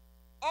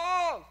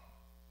 All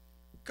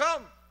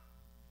come.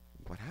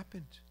 What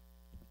happened?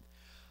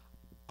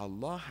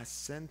 Allah has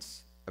sent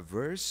a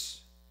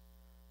verse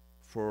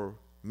for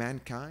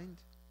mankind.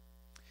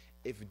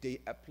 If they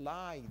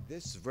apply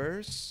this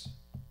verse,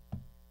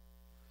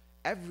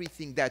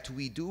 everything that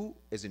we do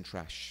is in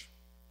trash.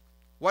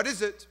 What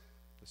is it?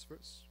 This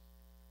verse.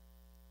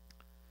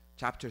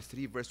 Chapter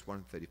 3, verse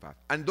 135.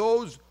 And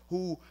those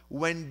who,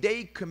 when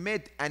they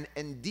commit an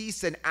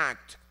indecent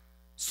act,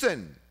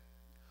 sin,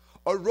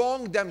 or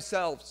wrong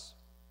themselves,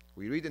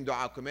 we read in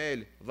Dua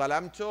Kumail,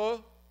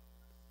 ظَلَمْتُ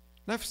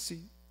نَفْسِي.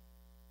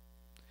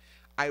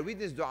 I read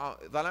this dua,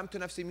 ظَلَمْتُ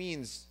نَفْسِي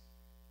means,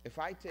 if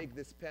I take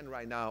this pen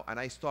right now and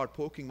I start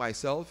poking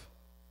myself,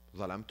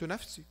 ظَلَمْتُ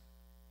نَفْسِي.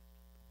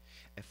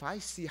 If I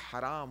see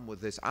haram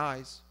with his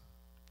eyes,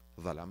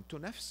 ظَلَمْتُ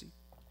نَفْسِي.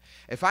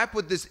 If I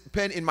put this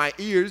pen in my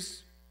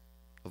ears,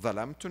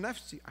 ظَلَمْتُ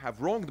نَفْسِي. I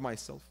have wronged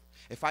myself.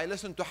 If I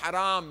listen to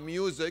haram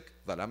music,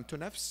 ظَلَمْتُ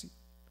نَفْسِي.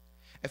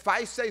 If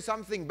I say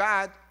something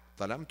bad,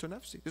 ظَلَمْتُ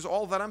نَفْسِي. This is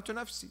all ظَلَمْتُ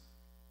نَفْسِي.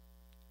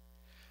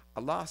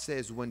 Allah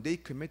says when they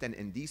commit an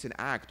indecent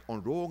act or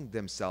wrong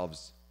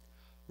themselves,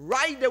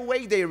 right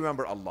away they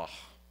remember Allah.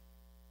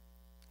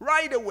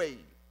 Right away.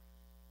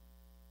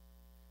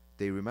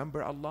 They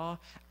remember Allah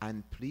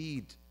and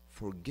plead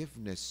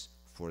forgiveness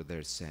for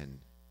their sin.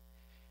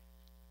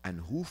 And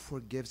who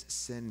forgives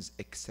sins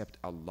except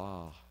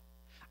Allah?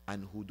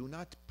 And who do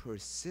not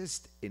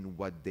persist in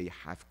what they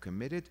have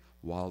committed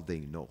while they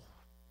know.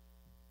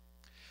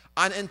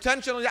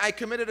 Unintentionally I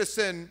committed a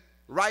sin,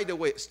 right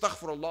away,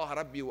 astaghfirullah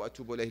rabbi wa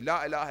atubu ilayh,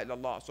 la ilaha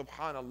illallah,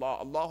 subhanallah,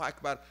 Allahu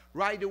Akbar.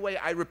 Right away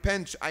I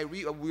repent,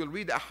 we'll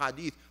read a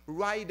hadith.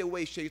 Right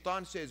away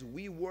shaitan says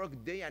we work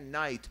day and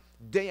night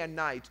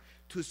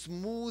to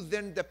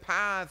smoothen the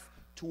path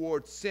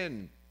towards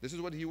sin. This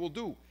is what he will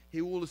do.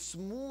 He will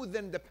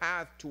smoothen the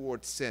path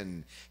towards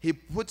sin. He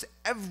puts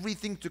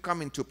everything to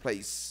come into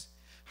place.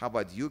 How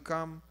about you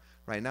come?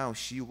 Right now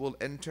she will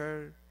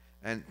enter,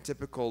 and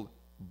typical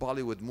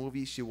Bollywood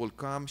movie, she will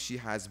come, she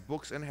has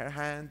books in her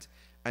hand,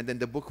 and then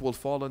the book will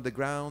fall on the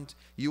ground.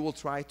 You will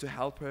try to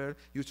help her.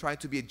 You try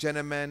to be a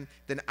gentleman,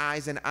 then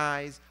eyes and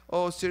eyes.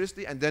 Oh,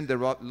 seriously? And then the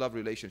love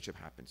relationship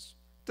happens.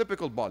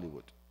 Typical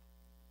Bollywood.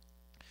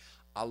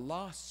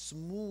 Allah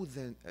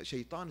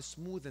shaitan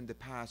smoothened the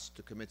path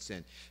to commit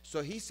sin.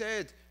 So he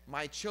said,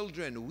 my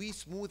children, we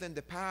smoothen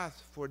the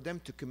path for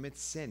them to commit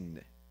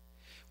sin.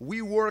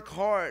 We work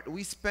hard,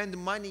 we spend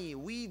money,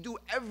 we do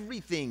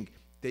everything.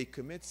 They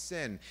commit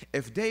sin.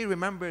 If they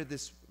remember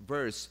this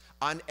verse,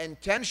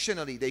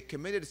 unintentionally they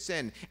committed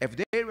sin. If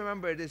they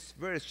remember this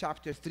verse,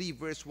 chapter 3,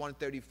 verse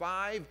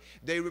 135,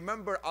 they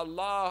remember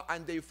Allah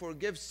and they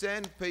forgive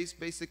sin,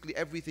 basically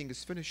everything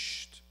is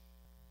finished.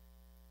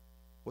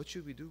 What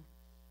should we do?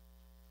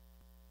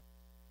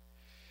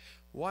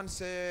 One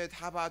said,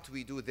 how about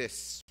we do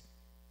this?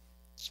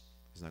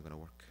 It's not going to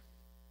work.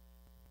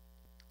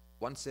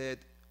 One said,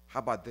 how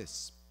about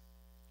this?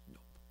 No.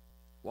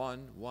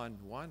 One.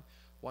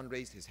 One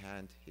raised his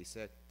hand. He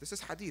said, this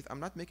is hadith. I'm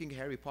not making a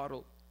Harry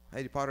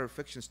Potter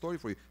fiction story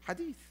for you.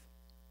 Hadith.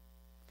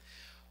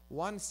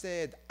 One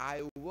said,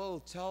 I will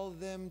tell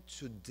them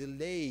to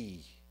delay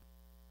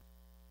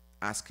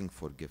asking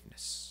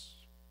forgiveness.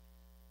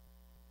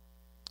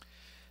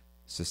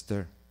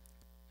 Sister,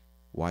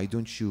 why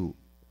don't you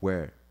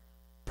wear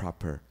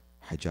proper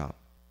hijab?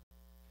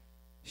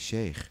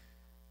 Sheikh,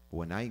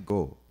 when I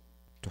go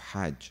to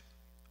Hajj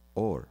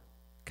or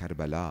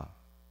Karbala,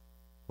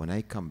 when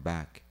I come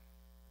back,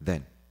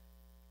 then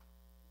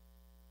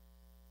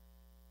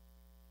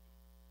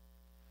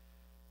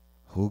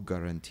who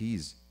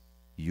guarantees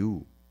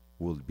you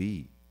will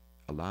be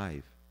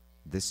alive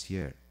this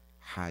year,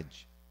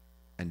 Hajj,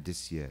 and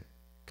this year,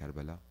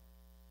 Karbala?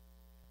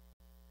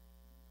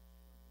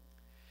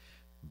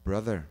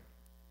 Brother,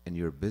 in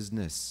your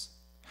business,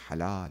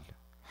 halal,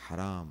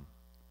 haram,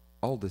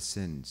 all the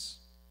sins.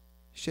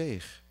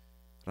 Sheikh,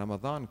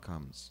 Ramadan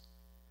comes,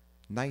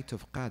 night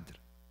of Qadr,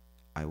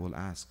 I will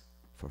ask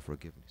for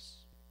forgiveness.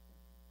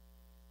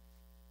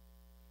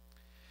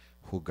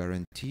 Who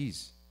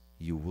guarantees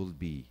you will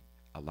be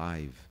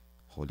alive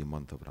holy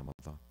month of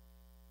Ramadan?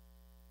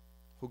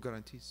 Who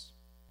guarantees?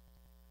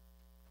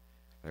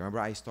 Remember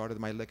I started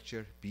my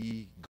lecture,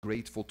 be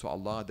grateful to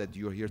Allah that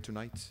you're here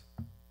tonight.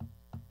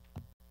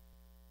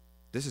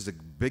 This is the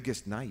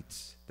biggest night,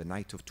 the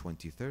night of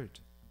 23rd.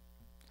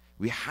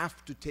 We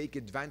have to take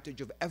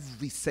advantage of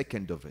every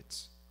second of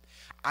it.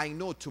 I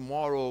know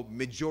tomorrow,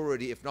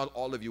 majority, if not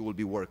all of you, will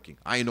be working.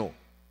 I know.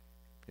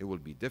 It will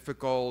be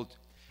difficult.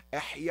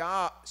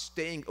 Ihya,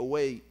 staying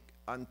awake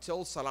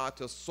until Salat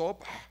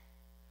al-Subh,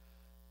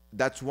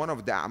 that's one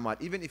of the a'mal.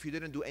 Even if you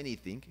didn't do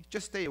anything,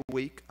 just stay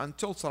awake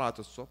until Salat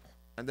al-Subh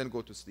and then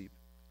go to sleep.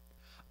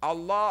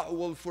 Allah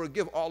will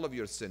forgive all of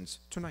your sins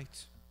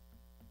tonight.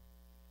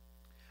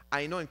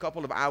 I know in a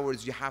couple of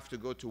hours you have to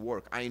go to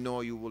work. I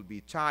know you will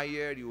be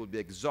tired, you will be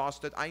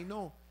exhausted. I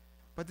know.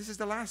 But this is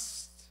the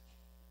last.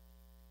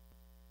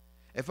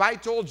 If I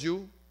told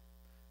you,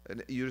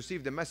 and you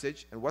received a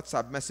message, a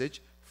WhatsApp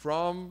message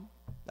from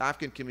the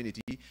African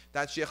community,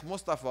 that Sheikh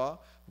Mustafa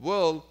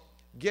will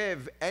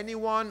give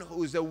anyone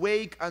who's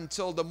awake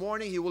until the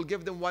morning, he will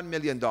give them $1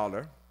 million.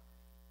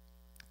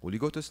 Will you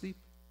go to sleep?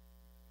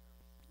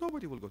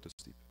 Nobody will go to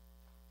sleep.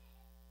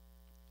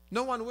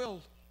 No one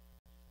will.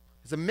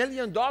 It's $1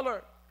 million.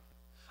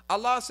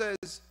 Allah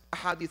says,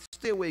 hadith,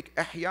 stay awake,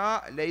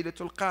 ihya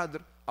laylatul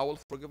qadr, I will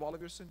forgive all of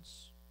your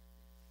sins.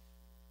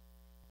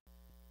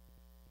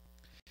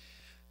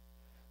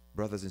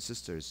 Brothers and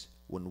sisters,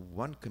 when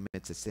one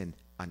commits a sin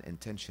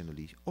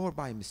unintentionally or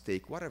by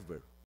mistake,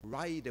 whatever,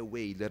 right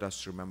away let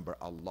us remember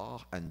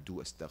Allah and do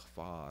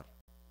istighfar.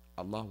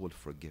 Allah will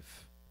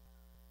forgive.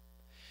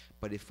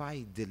 But if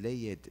I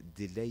delay it,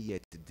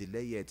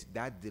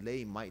 that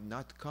delay might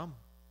not come.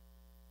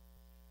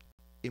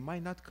 It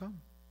might not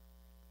come.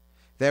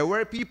 There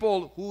were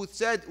people who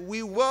said,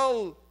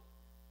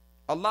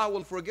 Allah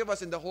will forgive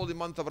us in the holy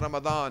month of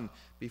Ramadan.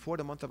 Before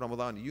the month of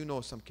Ramadan, you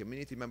know some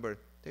community member,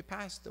 they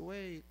passed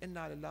away.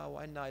 Inna lillahi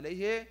wa inna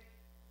ilayhi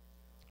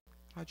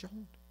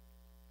raji'un.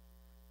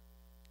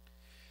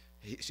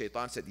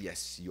 Shaitan said,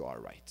 yes, you are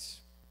right.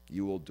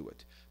 You will do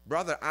it.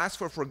 Brother, ask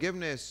for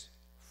forgiveness.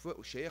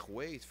 Sheikh,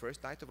 wait,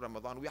 first night of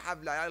Ramadan, we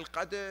have Layal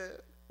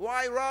al-Qadr.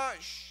 Why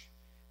rush?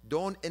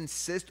 Don't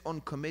insist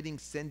on committing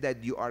sin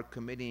that you are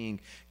committing.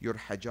 Your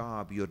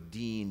hijab, your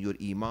deen, your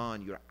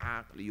iman, your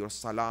aql, your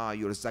salah,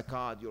 your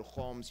zakat, your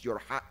khums,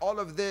 your all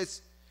of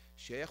this.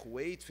 Sheikh,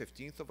 wait,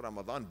 15th of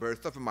Ramadan,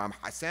 birth of Imam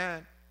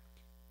Hassan.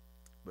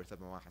 Birth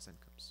of Imam Hassan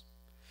comes.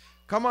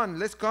 Come on,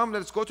 let's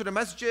go to the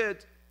masjid.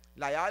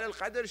 Layal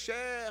al-Qadr,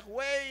 Sheikh,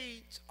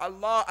 wait.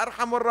 Allah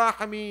arhamur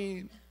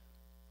rahimin.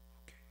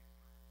 Okay.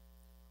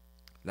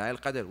 Layal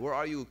al-Qadr, where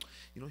are you?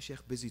 You know,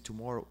 Sheikh, busy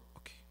tomorrow.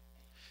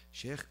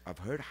 Sheikh, I've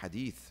heard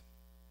hadith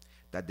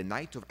that the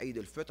night of Eid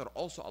al-Fitr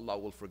also Allah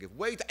will forgive.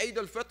 Wait, Eid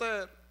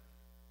al-Fitr.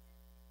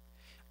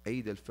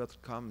 Eid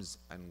al-Fitr comes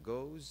and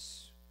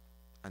goes,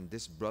 and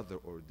this brother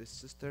or this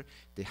sister,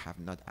 they have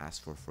not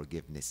asked for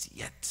forgiveness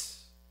yet.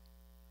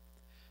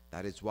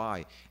 That is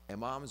why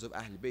Imams of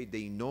Ahl Bayt,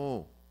 they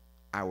know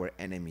our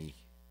enemy.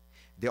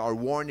 They are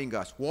warning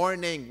us.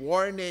 Warning.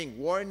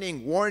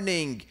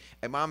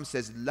 Imam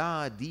says,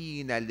 La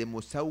deena li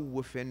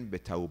musawwifin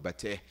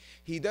bitawbatih.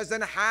 She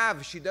doesn't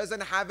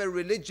have a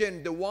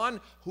religion, the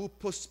one who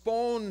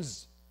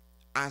postpones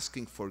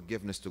asking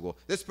forgiveness to go.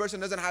 This person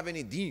doesn't have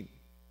any deen.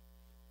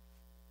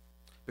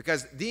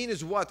 Because deen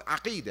is what?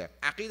 Aqeedah.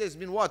 Aqeedah has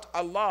been what?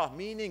 Allah,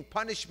 meaning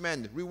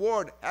punishment,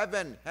 reward,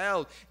 heaven,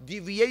 hell,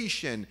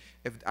 deviation.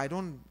 If I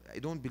don't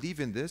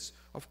believe in this,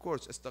 of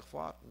course,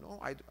 astaghfar.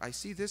 No, I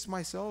see this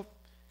myself.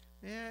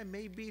 Yeah,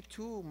 maybe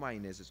 2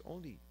 minuses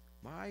only.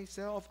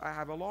 Myself, I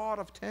have a lot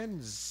of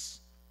 10s.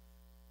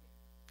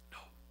 No.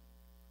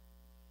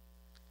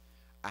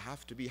 I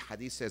have to be,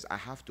 hadith says, I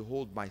have to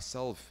hold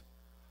myself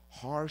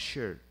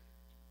harsher,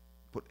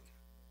 put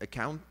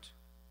account,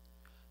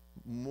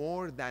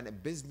 more than a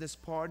business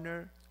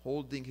partner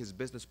holding his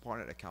business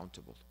partner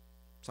accountable.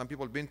 Some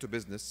people have been to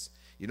business.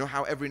 You know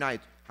how every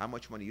night, how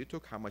much money you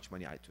took, how much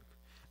money I took.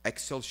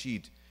 Excel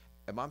sheet.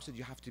 Imam said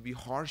you have to be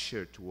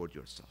harsher toward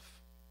yourself.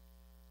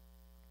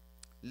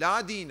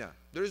 La dina.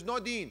 There is no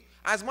deen.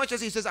 As much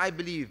as he says, I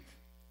believe.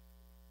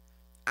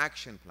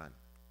 Action plan.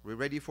 We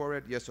ready for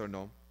it? Yes or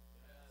no?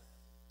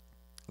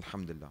 Yes.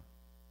 Alhamdulillah.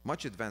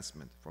 Much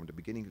advancement. From the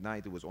beginning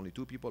night, it was only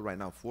 2 people. Right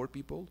now, 4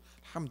 people.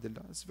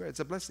 Alhamdulillah. It's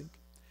a blessing.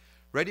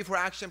 Ready for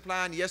action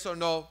plan? Yes or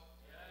no?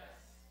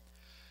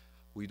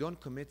 We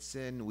don't commit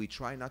sin, we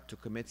try not to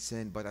commit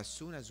sin, but as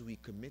soon as we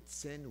commit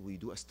sin, we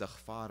do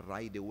astaghfar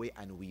right away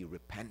and we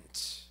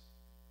repent.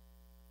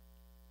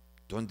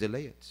 Don't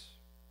delay it.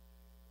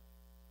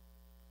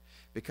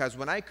 Because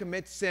when I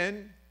commit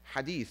sin,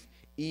 hadith,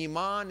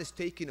 Iman is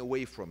taken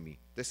away from me.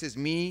 This is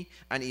me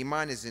and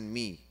Iman is in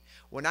me.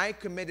 When I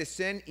commit a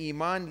sin,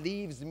 Iman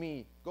leaves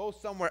me, goes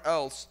somewhere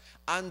else.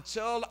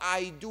 Until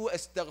I do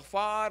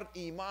astaghfar,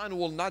 Iman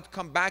will not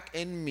come back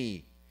in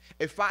me.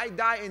 If I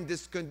die in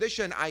this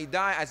condition, I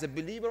die as a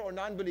believer or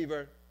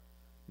non-believer?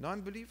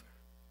 Non-believer.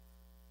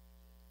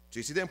 Do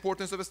you see the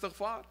importance of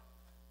istighfar?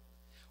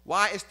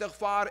 Why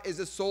istighfar is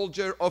a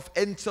soldier of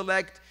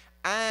intellect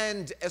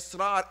and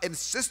israr,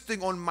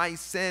 insisting on my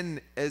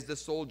sin, is the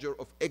soldier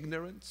of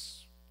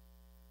ignorance?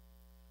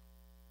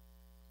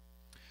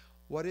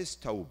 What is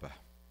tawbah?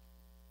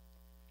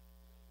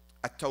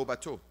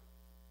 At-tawbatu.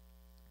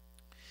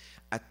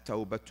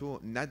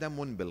 At-tawbatu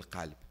nadamun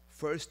bil-qalb.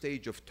 First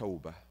stage of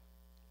tawbah.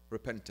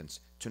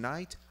 Repentance.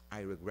 Tonight, I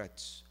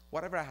regret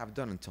whatever I have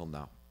done until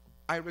now.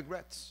 I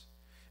regret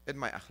in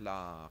my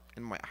akhlaq,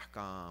 in my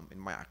ahkam, in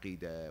my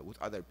aqidah, with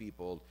other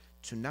people.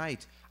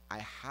 Tonight, I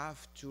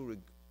have to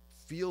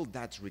feel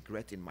that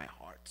regret in my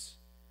heart.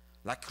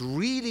 Like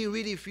really,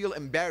 really feel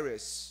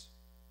embarrassed.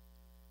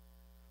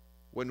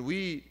 When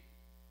we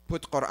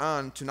put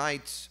Quran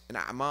tonight in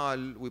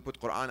A'mal, we put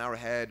Quran in our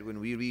head. When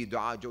we read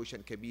Dua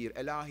Joshan Kabir,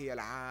 Ilahi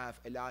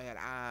al-Af, Ilahi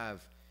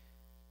al-Af.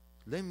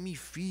 Let me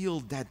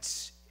feel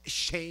that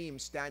shame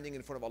standing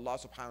in front of Allah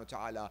subhanahu wa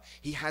ta'ala.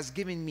 He has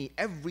given me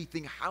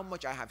everything, how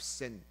much I have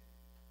sinned.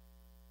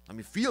 Let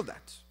me feel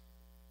that.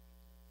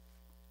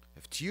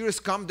 If tears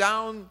come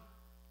down,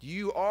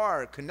 you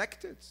are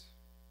connected.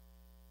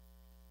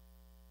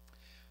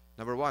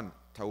 Number 1,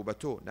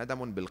 tawbatu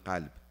nadamun bil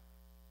qalb.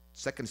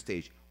 Second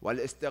stage, wal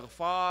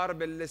istighfar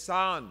bil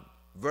lisan.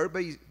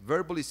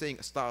 Verbally saying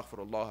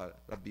astaghfirullah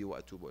rabbi wa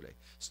atubu ilayh.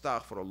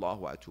 Astaghfirullah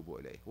wa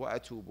atubu ilayh. Wa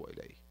atubu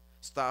ilayh.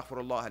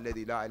 Astaghfirullah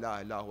alladhi la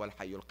ilaha illa huwa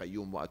al-hayyul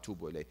qayyum wa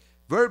atubu ilayh.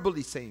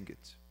 Verbally saying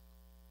it.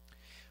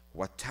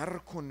 Wa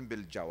tarkun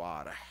bil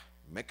jawarih.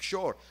 Make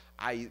sure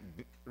I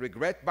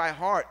regret by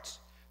heart.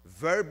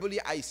 Verbally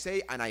I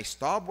say and I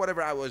stop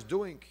whatever I was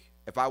doing.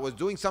 If I was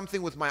doing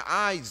something with my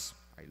eyes,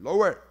 I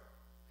lower.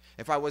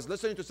 If I was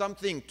listening to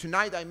something,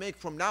 tonight I make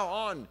from now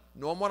on,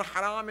 no more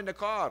haram in the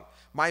car.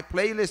 My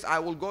playlist, I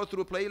will go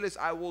through playlist,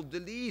 I will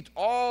delete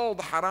all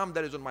the haram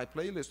that is on my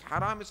playlist.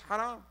 Haram is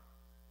haram.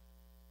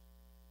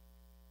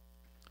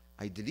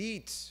 I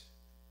delete.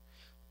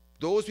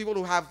 Those people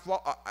who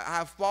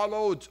have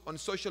followed on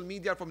social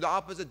media from the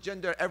opposite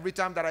gender, every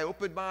time that I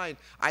opened mine,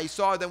 I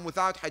saw them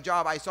without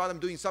hijab, I saw them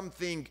doing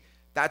something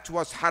that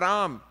was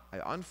haram. I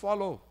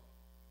unfollow.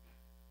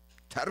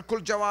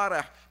 Tarkul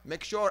jawarih.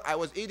 Make sure I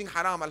was eating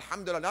haram.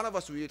 Alhamdulillah. None of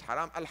us will eat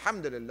haram.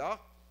 Alhamdulillah.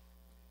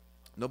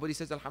 Nobody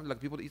says alhamdulillah.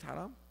 People eat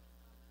haram.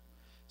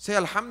 Say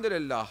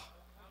alhamdulillah.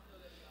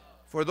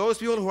 For those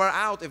people who are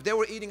out, if they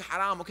were eating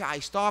haram, okay, I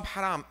stop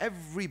haram.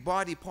 Every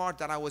body part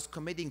that I was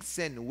committing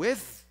sin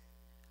with,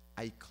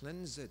 I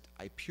cleanse it,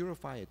 I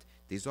purify it.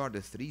 These are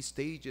the 3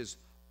 stages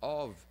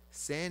of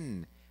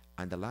sin.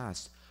 And the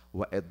last,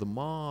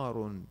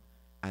 وَإِضْمَارٌ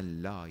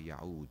أَنْ لَا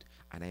يَعُودٌ.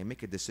 And I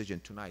make a decision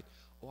tonight.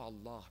 Oh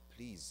Allah,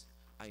 please,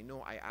 I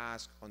know I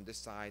ask on this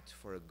side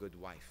for a good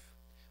wife.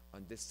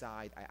 On this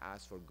side, I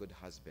ask for a good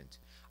husband.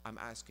 I'm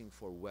asking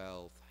for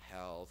wealth,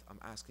 health. I'm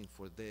asking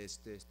for this.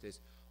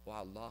 Oh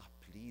Allah,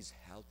 please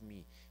help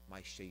me.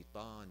 My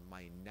shaitan,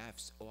 my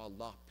nafs. Oh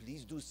Allah,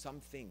 please do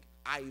something.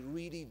 I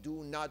really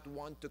do not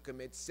want to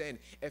commit sin.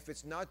 If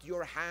it's not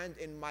your hand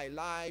in my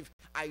life,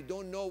 I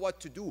don't know what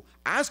to do.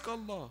 Ask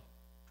Allah.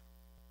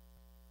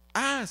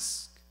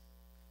 Ask.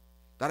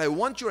 That I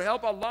want your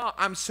help, Allah.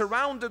 I'm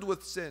surrounded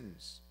with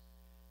sins.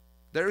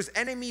 There is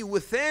enemy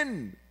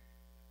within.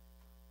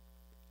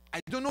 I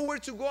don't know where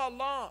to go,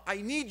 Allah.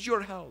 I need your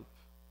help.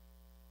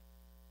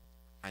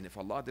 And if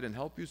Allah didn't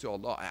help you, say,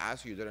 Allah, I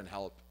asked you, you didn't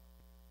help.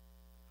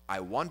 I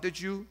wanted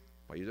you,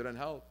 but you didn't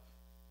help.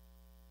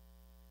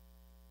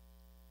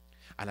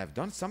 And I've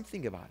done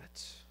something about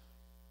it.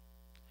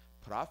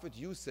 Prophet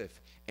Yusuf,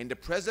 in the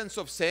presence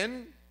of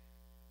sin,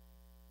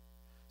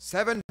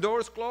 7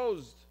 doors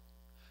closed.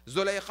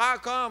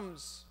 Zulaykha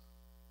comes.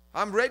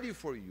 I'm ready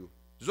for you.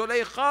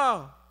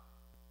 Zulaykha.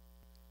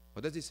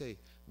 What does he say?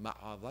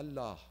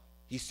 Ma'adallah.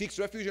 He seeks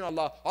refuge in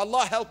Allah.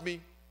 Allah, help me.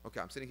 Okay,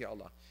 I'm sitting here,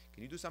 Allah.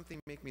 Can you do something,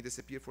 make me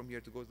disappear from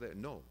here to go there?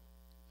 No.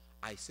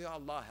 I say,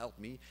 Allah, help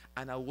me,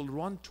 and I will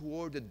run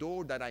toward the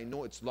door that I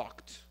know it's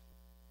locked.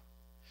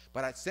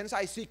 But since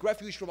I seek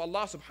refuge from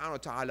Allah subhanahu wa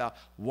ta'ala,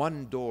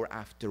 one door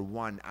after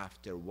one,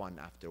 after one,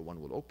 after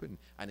one will open,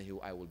 and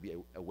I will be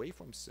away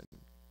from sin.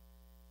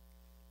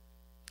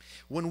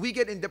 When we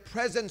get in the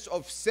presence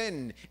of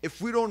sin,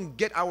 if we don't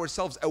get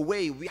ourselves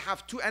away, we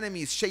have two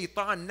enemies,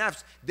 shaitan,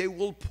 nafs. They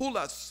will pull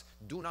us.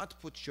 Do not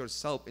put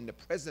yourself in the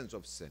presence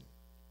of sin.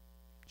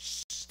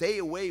 Stay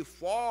away,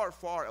 far,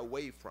 far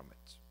away from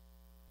it.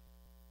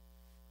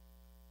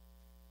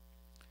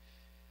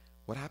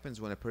 What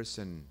happens when a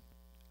person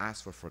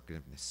asks for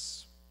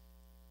forgiveness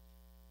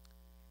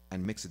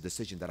and makes a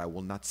decision that I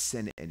will not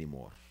sin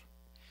anymore?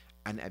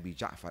 عن أبي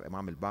جعفر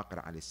إمام الباقر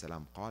عليه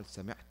السلام قال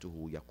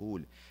سمعته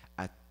يقول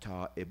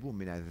التائب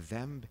من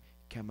الذنب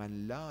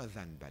كمن لا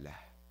ذنب له.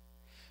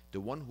 The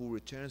one who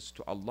returns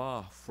to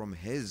Allah from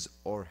his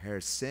or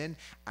her sin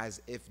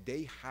as if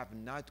they have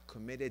not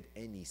committed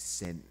any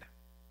sin.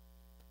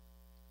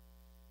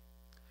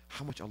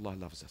 How much Allah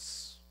loves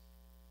us.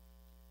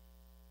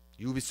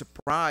 You'll be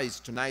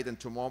surprised tonight and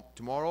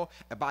tomorrow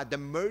about the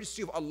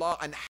mercy of Allah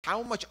and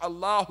how much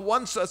Allah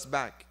wants us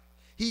back.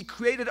 He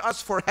created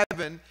us for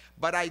heaven,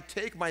 but I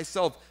take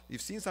myself.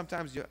 You've seen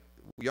sometimes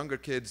younger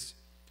kids,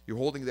 you're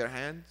holding their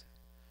hand,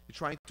 you're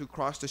trying to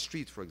cross the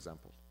street, for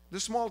example. The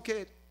small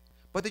kid,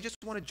 but they just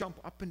want to jump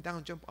up and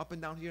down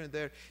here and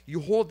there. You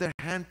hold their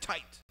hand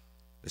tight.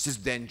 This is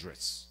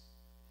dangerous.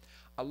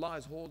 Allah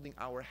is holding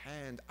our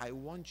hand. I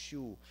want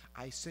you.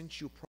 I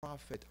sent you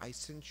prophet. I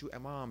sent you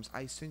imams.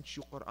 I sent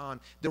you Quran.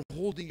 They're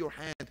holding your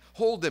hand.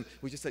 Hold them.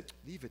 We just say,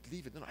 leave it,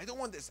 leave it. No, I don't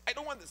want this. I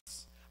don't want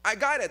this. I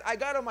got it. I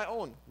got it on my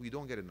own. We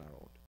don't get it on our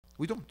own.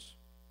 We don't.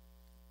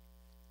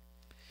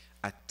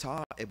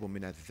 التائب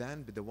من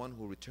الذنب, the one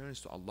who returns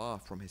to Allah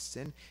from his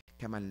sin,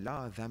 كمن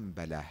لا ذنب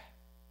له.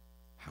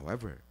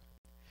 However,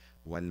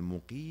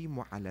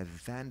 والمقيم على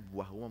الذنب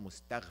وهو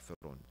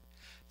مستغفر,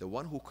 the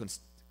one who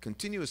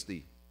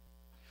continuously,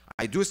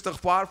 I do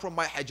istighfar from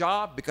my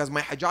hijab because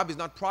my hijab is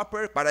not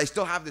proper, but I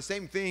still have the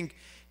same thing.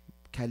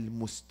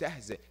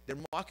 كالمستهزئ, they're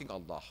mocking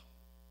Allah.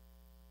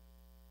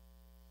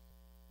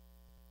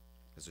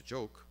 As a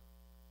joke,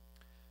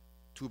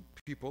 two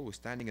people were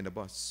standing in a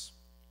bus.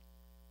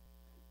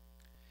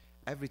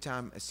 Every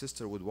time a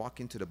sister would walk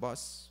into the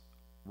bus,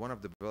 one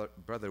of the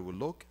brother would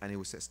look and he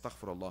would say,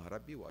 Astaghfirullah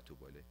Rabbi wa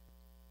atubu ilayh.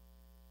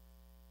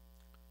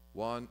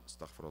 One,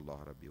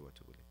 Astaghfirullah Rabbi wa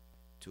atubu ilayh.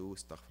 Two,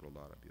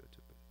 Astaghfirullah Rabbi wa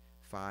atubu ilayh.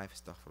 Five,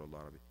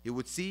 Astaghfirullah Rabbi. He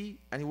would see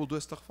and he would do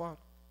istighfar.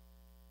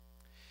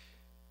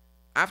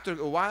 After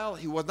a while,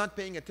 he was not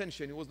paying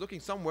attention. He was looking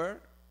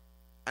somewhere.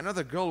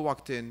 Another girl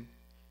walked in.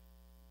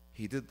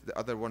 He did the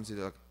other ones,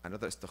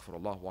 another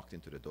astaghfirullah, walked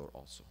into the door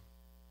also.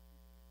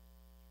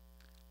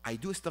 I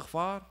do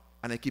istighfar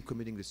and I keep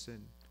committing the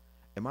sin.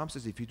 Imam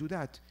says, if you do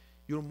that,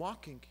 you're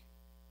mocking.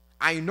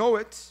 I know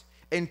it.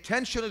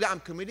 Intentionally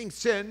I'm committing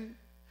sin.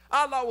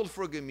 Allah will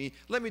forgive me.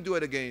 Let me do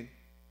it again.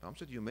 Imam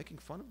said, you're making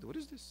fun of it. What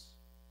is this?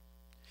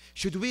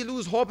 Should we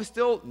lose hope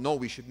still? No,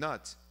 we should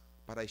not.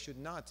 But I should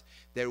not.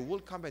 There will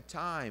come a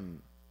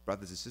time,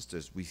 brothers and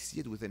sisters, we see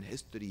it within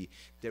history.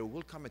 There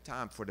will come a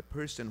time for the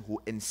person who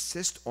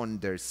insists on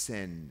their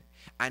sin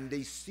and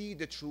they see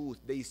the truth,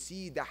 they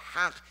see the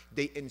haqq,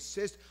 they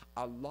insist,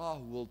 Allah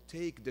will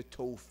take the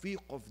tawfiq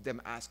of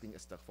them asking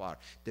istighfar.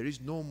 There is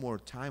no more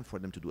time for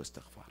them to do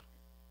istighfar.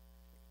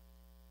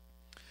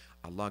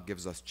 Allah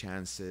gives us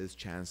chances,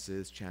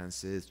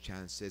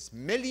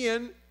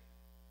 million.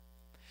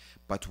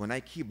 But when I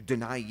keep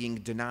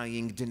denying,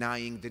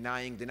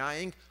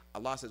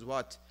 Allah says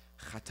what?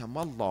 ختم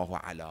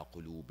الله على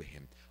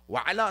قلوبهم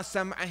وعلى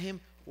سمعهم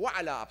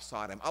وعلى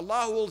أبصارهم.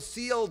 Allah will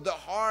seal the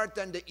heart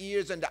and the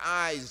ears and the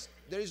eyes.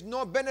 There is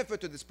no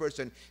benefit to this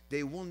person.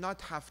 They will not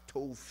have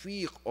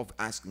tawfiq of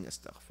asking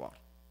istighfar.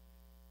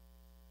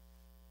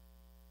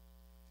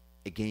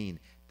 Again,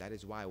 that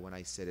is why when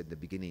I said at the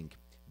beginning,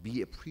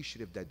 be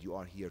appreciative that you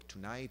are here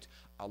tonight.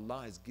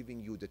 Allah is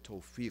giving you the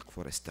tawfiq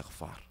for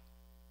istighfar.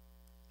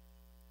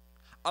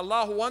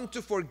 Allah wants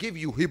to forgive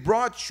you. He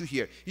brought you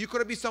here. You could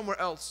have been somewhere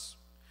else.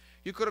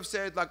 You could have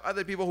said, like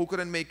other people who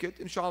couldn't make it,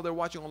 inshallah, they're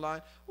watching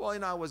online. Well,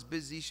 I was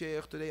busy,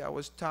 Sheikh. Today I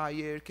was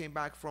tired, came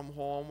back from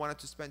home, wanted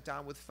to spend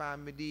time with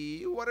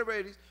family, whatever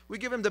it is. We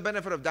give him the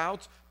benefit of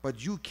doubt,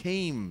 but you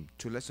came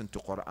to listen to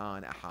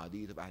Quran,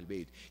 ahadith of Ahl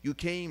Bayt. You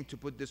came to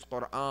put this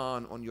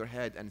Quran on your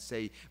head and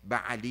say,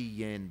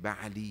 Ba'aliyan,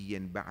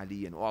 Ba'aliyan,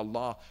 Ba'aliyan. Oh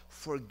Allah,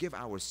 forgive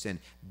our sin.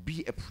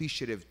 Be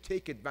appreciative.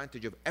 Take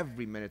advantage of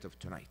every minute of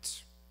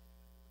tonight.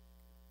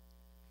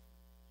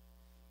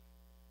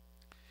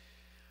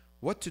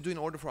 What to do in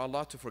order for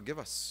Allah to forgive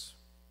us?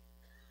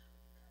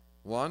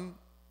 One,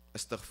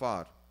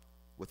 istighfar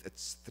with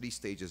its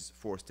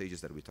 4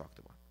 stages that we talked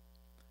about.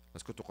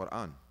 Let's go to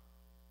Quran.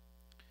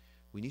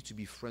 We need to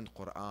befriend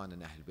Quran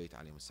and Ahl Bayt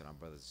alayhim salam,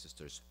 brothers and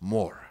sisters,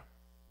 more.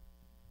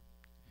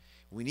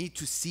 We need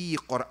to see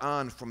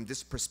Quran from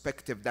this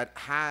perspective that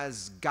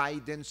has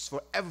guidance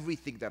for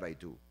everything that I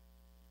do.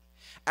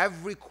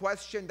 Every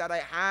question that I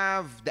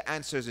have, the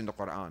answers in the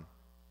Quran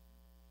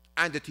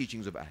and the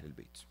teachings of Ahl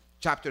Bayt.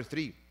 Chapter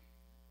 3.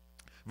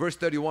 Verse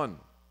 31,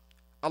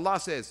 Allah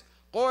says,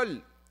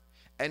 قُلْ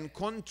إن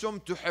كنتم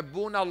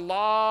تحبون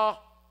الله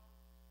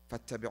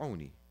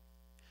فاتبعوني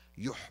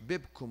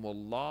يحببكم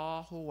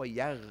الله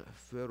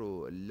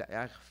ويغفر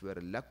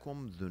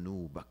لكم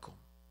ذنوبكم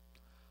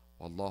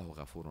والله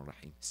غفور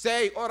رحيم.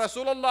 Say, O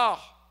Rasulullah,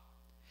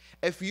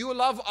 if you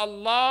love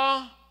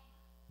Allah,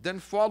 then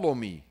follow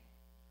me.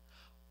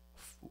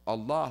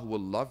 Allah will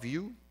love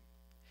you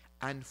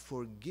and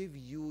forgive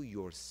you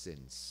your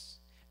sins.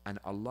 And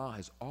Allah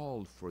is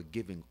all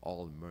forgiving,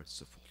 all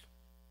merciful.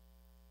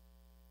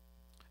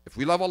 If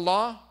we love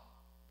Allah,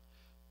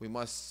 we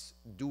must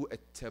do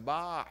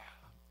ittiba',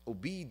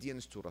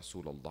 obedience to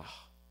Rasulullah.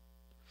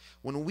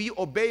 When we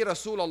obey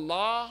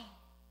Rasulullah,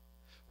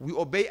 we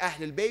obey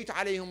Ahlul Bayt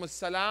alayhim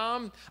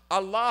as-salam,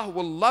 Allah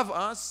will love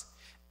us,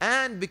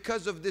 and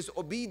because of this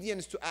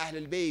obedience to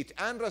Ahlul Bayt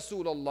and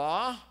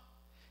Rasulullah,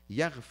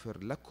 يغفر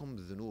لكم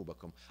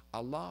ذنوبكم,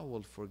 Allah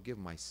will forgive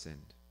my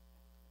sin.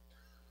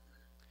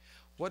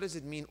 What does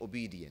it mean,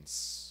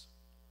 obedience?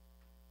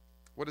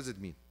 What does it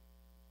mean?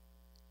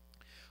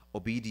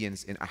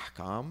 Obedience in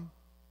ahkam,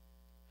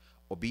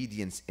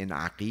 obedience in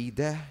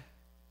aqidah,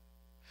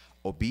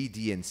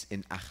 obedience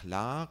in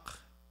akhlaq,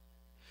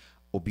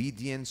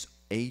 obedience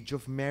age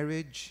of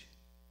marriage,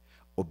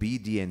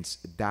 obedience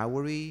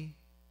dowry,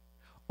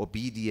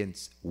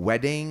 obedience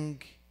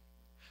wedding,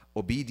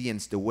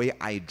 obedience the way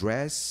I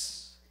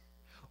dress,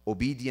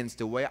 obedience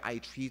the way I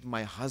treat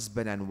my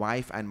husband and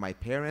wife and my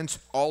parents,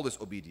 all this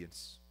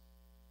obedience.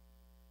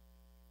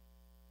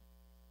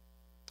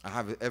 I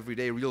have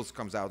everyday reels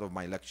comes out of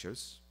my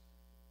lectures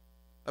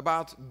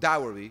about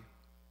dowry.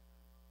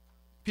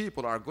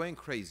 People are going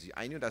crazy.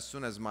 I knew that as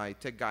soon as my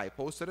tech guy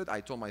posted it,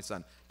 I told my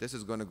son, this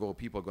is going to go,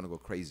 people are going to go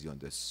crazy on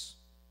this.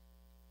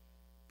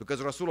 Because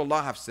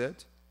Rasulullah have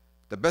said,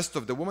 the best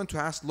of the woman to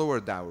ask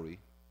lower dowry.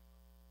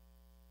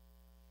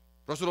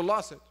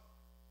 Rasulullah said.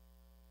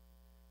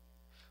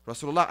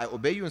 Rasulullah, I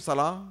obey you in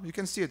salah. You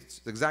can see it.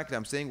 It's exactly,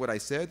 I'm saying what I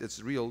said.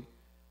 It's real.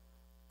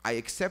 I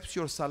accept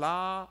your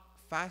salah,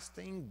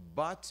 fasting,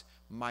 but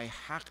my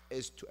haqq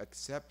is to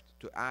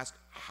ask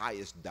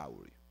highest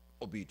dowry.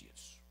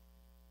 Obedience.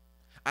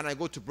 And I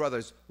go to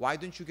brothers, why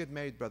don't you get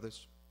married,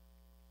 brothers?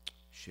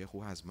 Sheikh,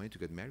 who has money to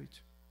get married?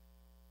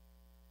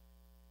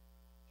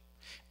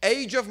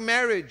 Age of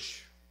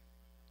marriage.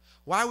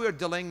 Why we are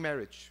delaying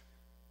marriage?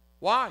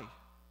 Why?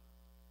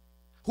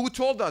 Who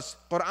told us?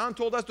 Quran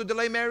told us to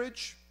delay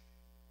marriage?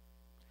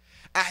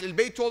 Ahlul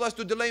Bayt told us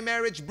to delay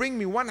marriage? Bring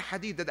me one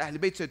hadith that Ahlul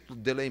Bayt said to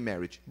delay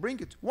marriage. Bring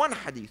it. One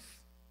hadith.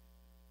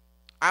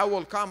 I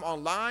will come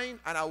online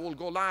and I will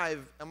go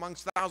live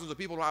amongst thousands of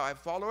people who I have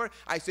followers.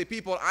 I say,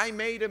 people, I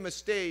made a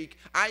mistake.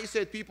 I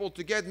said people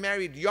to get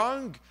married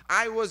young.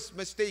 I was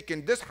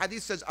mistaken. This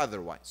hadith says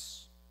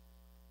otherwise.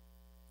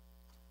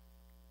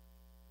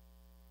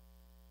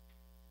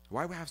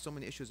 Why we have so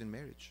many issues in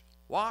marriage?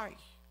 Why?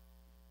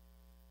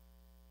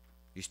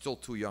 You're still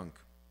too young.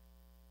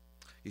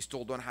 You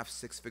still don't have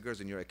 6 figures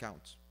in your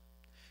account.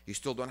 You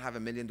still don't have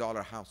 $1 million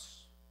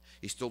house.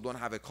 You still don't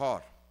have a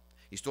car.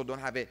 You still don't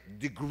have a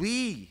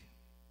degree.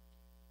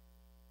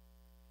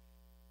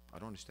 I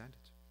don't understand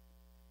it.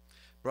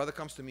 Brother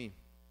comes to me.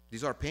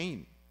 These are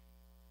pain.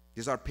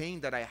 These are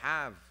pain that I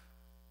have.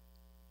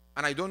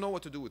 And I don't know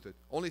what to do with it.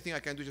 Only thing I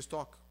can do is just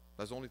talk.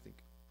 That's the only thing.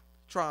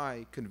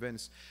 Try,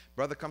 convince.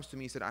 Brother comes to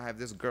me, he said, I have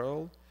this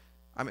girl.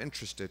 I'm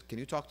interested. Can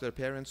you talk to her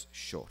parents?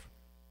 Sure.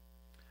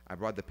 I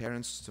brought the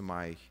parents to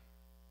my...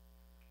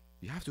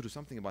 You have to do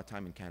something about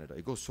time in Canada.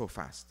 It goes so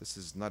fast. This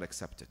is not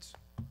accepted.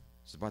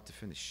 It's about to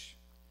finish.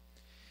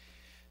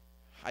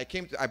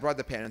 I brought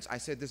the parents. I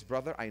said, this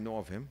brother, I know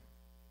of him.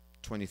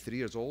 23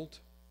 years old.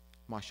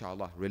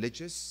 MashaAllah.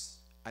 Religious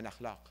and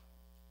akhlaq.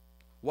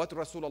 What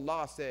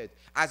Rasulullah said.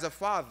 As a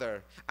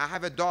father, I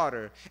have a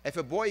daughter. If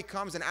a boy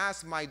comes and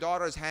asks my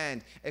daughter's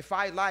hand, if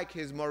I like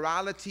his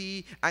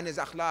morality and his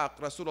akhlaq,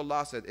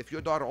 Rasulullah said, if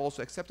your daughter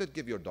also accepted,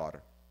 give your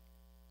daughter.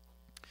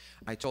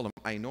 I told him,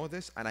 I know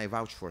this and I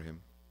vouch for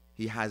him.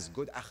 He has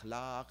good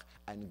akhlaq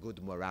and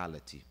good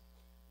morality.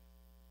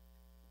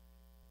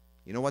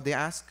 You know what they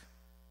ask?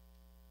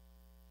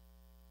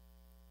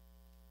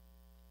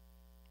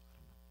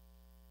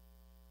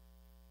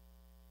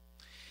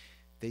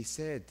 They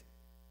said,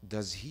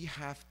 does he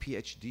have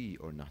PhD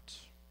or not?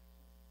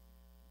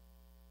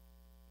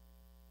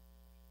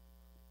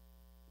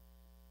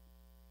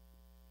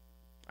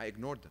 I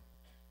ignored them.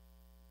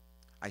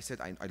 I said,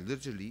 I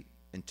literally,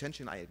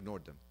 intentionally, I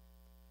ignored them.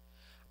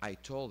 I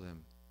told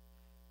him,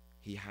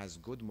 he has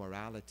good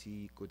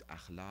morality, good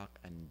akhlaq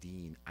and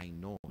deen. I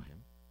know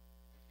him.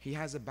 He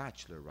has a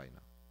bachelor right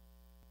now.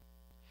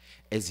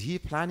 Is he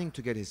planning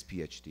to get his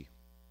PhD?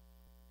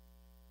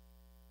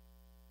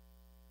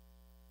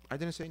 I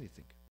didn't say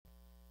anything.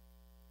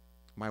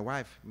 My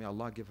wife, may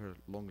Allah give her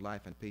long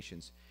life and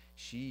patience,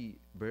 she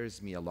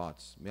bears me a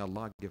lot. May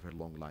Allah give her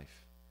long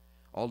life.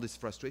 All this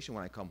frustration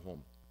when I come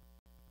home.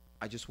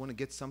 I just want to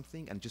get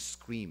something and just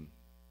scream.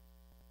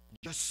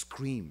 Just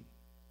scream.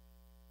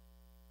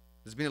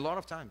 There's been a lot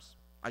of times.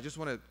 I just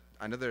want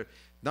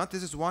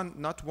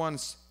to, not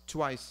once,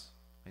 twice.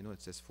 I know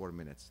it says 4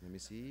 minutes. Let me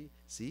see.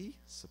 See?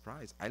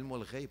 Surprise. Ilm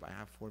al-Ghayb. I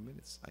have 4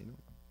 minutes. I know.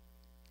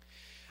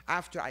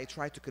 After I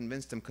tried to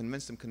convince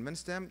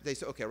them, they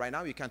said, okay, right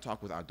now you can't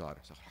talk with our daughter.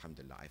 So,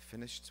 alhamdulillah, I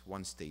finished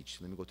one stage.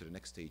 Let me go to the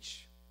next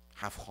stage.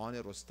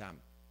 Hafkhane Rostam.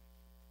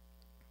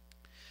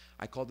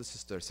 I called the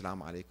sister,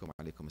 Assalamu alaikum,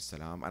 alaikum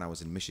assalam, and I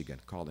was in Michigan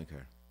calling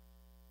her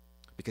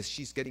because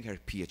she's getting her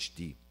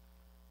PhD.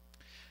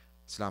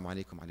 Assalamu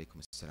alaikum,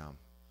 alaikum assalam.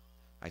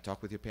 I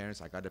talked with your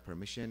parents. I got the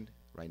permission.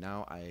 Right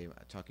now, I'm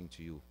talking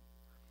to you.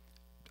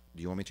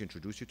 Do you want me to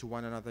introduce you to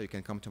one another? You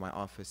can come to my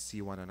office,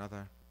 see one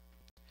another.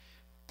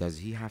 Does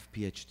he have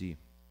PhD?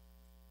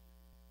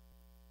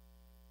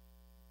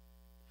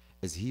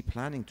 Is he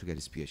planning to get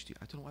his PhD?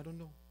 I don't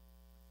know.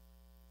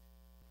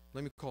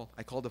 Let me call.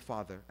 I called the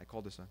father. I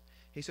called the son.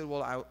 He said,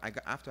 well,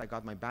 after I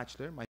got my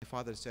bachelor, my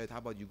father said, how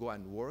about you go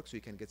and work so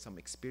you can get some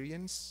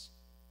experience?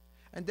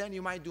 And then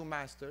you might do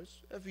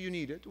masters. If you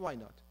need it, why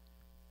not?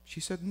 She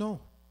said,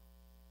 no.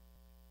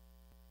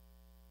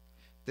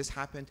 This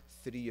happened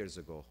 3 years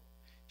ago.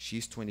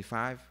 She's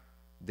 25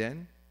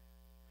 then.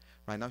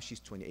 Right now she's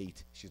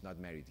 28. She's not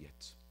married yet.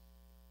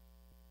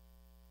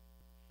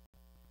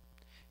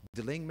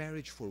 Delaying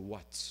marriage for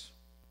what?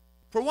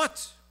 For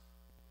what?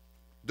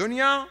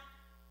 Dunya?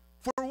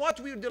 For what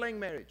we're delaying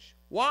marriage?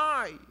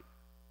 Why?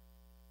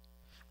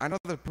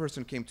 Another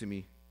person came to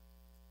me,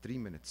 3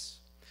 minutes.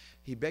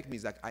 He begged me,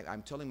 he's like,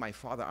 I'm telling my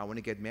father I want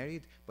to get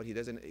married, but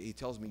he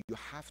tells me, you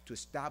have to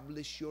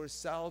establish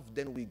yourself,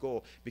 then we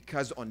go.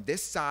 Because on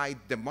this side,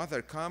 the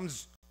mother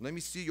comes, let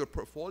me see your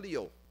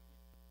portfolio.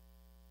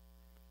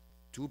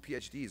 2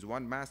 PhDs,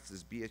 1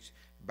 master's,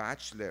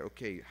 bachelor,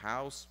 okay,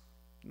 house,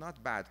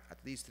 not bad, at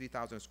least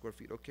 3,000 square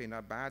feet, okay,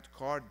 not bad,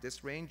 car,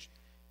 this range.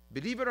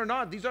 Believe it or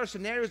not, these are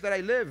scenarios that I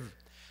live.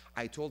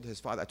 I told his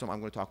father, I told him, I'm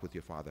going to talk with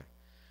your father.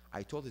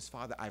 I told his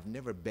father, I've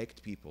never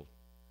begged people.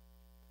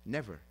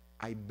 Never.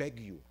 I beg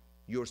you.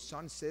 Your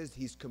son says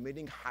he's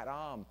committing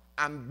haram.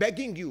 I'm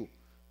begging you.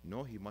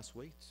 No, he must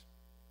wait.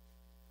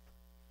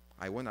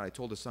 I went and I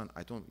told the son,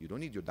 I told him, you don't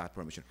need your dad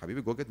permission.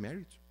 Habibi, go get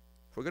married.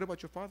 Forget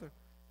about your father.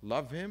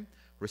 Love him,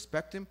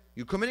 respect him.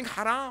 You're committing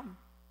haram.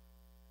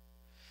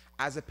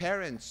 As a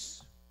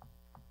parent,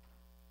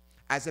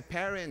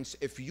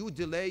 if you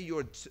delay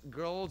your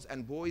girls'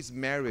 and boys'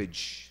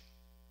 marriage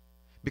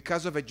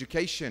because of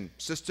education,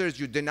 sisters,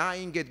 you're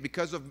denying it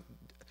because of,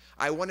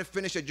 I want to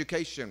finish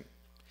education.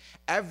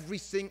 Every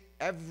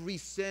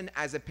sin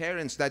as a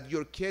parent that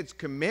your kids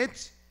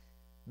commit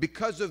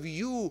because of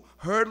you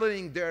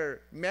hurling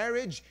their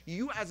marriage,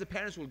 you as a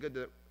parent will get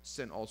the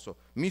sin also.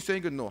 Me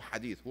saying no,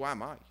 hadith, who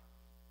am I?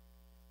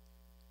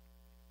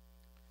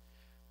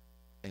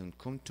 إن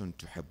كنتم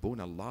تحبون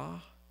الله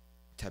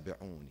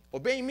تبعوني.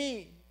 Obey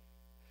me.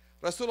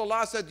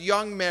 Rasulullah said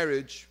young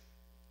marriage.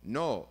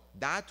 No,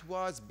 that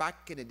was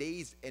back in the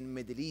days in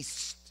Middle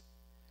East.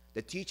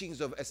 The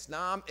teachings of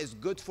Islam is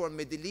good for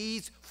Middle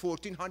East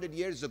 1400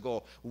 years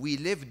ago. We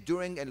live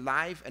during an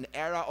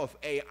era of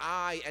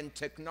AI and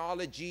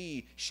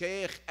technology.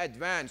 Sheikh,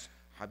 advance.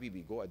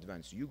 Habibi, go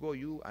advance. You go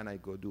you and I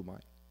go do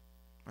mine.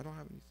 I don't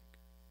have anything.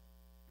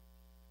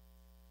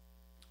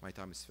 My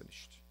time is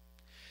finished.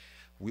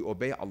 We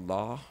obey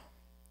Allah,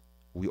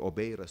 we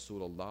obey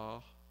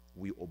Rasulullah,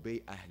 we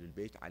obey Ahlul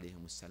Bayt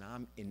alayhim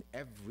salam in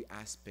every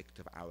aspect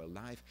of our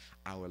life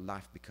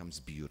becomes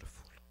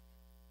beautiful.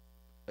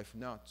 If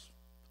not,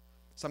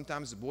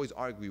 sometimes boys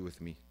argue with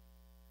me.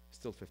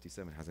 Still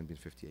 57, hasn't been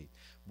 58.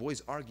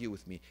 Boys argue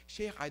with me.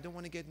 Sheikh, I don't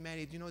want to get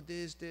married. You know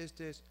this.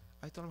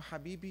 I tell him,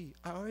 Habibi,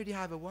 I already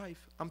have a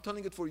wife. I'm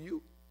telling it for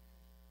you.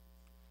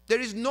 There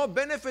is no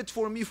benefit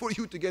for me for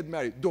you to get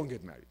married. Don't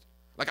get married.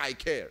 Like I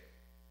care.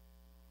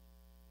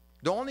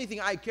 The only thing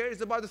I care is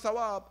about the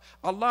thawab.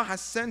 Allah has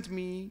sent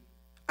me.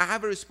 I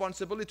have a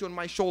responsibility on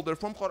my shoulder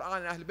from Quran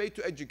and Ahlul Bayt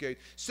to educate.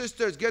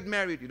 Sisters, get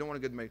married. You don't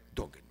want to get married?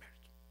 Don't get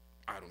married.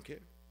 I don't care.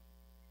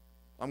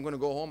 I'm going to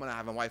go home and I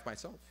have a wife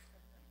myself.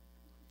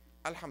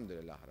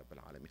 Alhamdulillah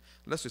Rabbil Alameen.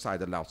 Let's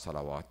recite aloud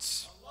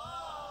salawat.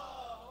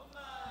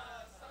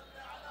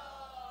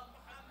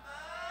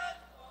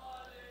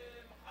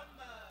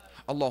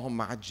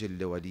 اللهم عجل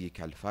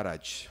لوليك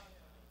الفرج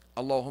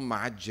اللهم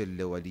عجل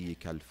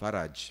لوليك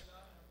الفرج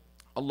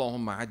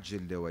اللهم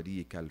عجل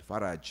لوليك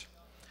الفرج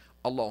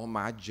اللهم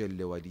عجل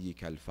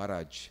لوليك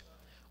الفرج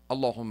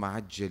اللهم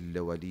عجل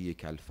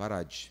لوليك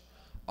الفرج.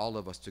 All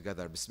of us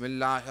together. بسم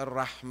الله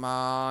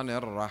الرحمن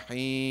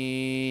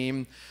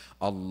الرحيم.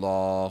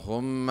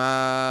 اللهم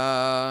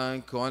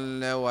كن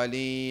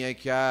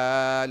لوليك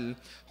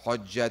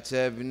الحجة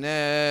ابن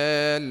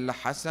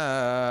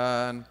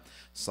الحسن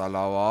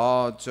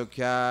صلواتك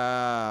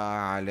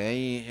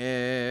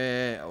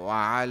عليه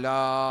وعلى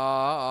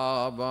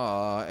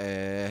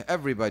آبائه.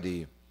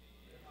 Everybody.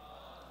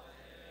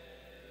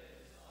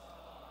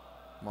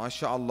 ما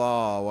شاء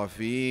الله.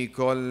 وفي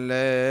كل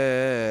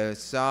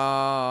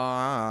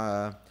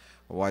ساعة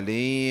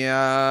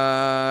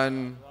وليا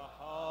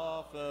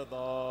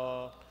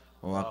وحافظا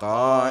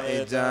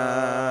وقائدا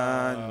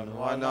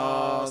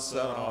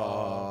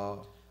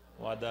وناصرا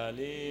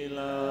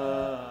ودليلا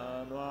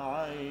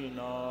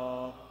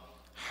وعينا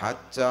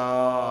حتى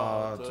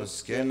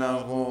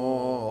تسكنه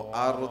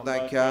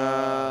أرضك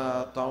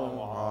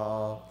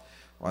طوعا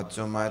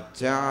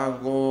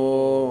وتمتعه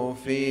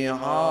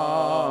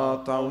فيها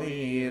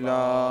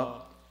طويلا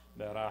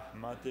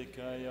برحمتك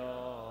يا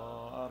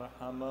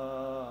أرحم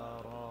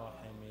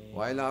الراحمين.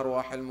 وإلى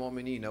أرواح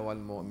المؤمنين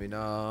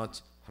والمؤمنات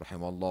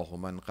رحم الله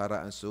من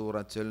قرأ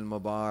سورة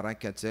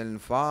المباركة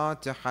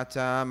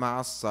الفاتحة مع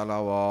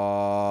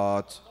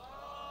الصلوات.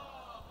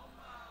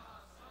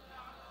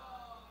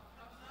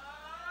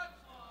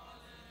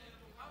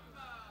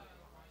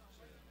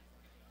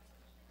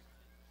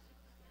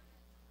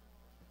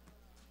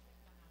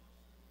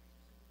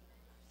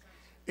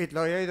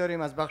 اطلاعیه‌ای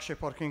داریم از بخش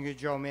پارکینگ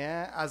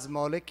جامعه از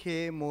مالک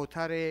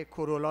موتر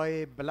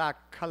کرولای بلک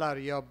کلر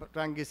یا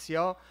رنگ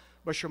سیاه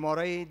با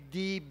شماره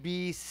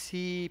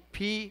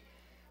DBCP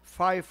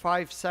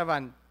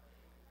 557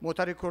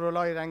 موتر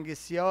کرولای رنگ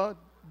سیاه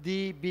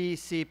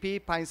DBCP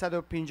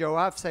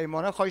 557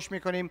 صمیمانه خواهش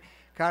میکنیم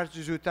که هر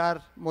چه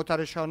زودتر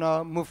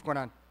موترشان موو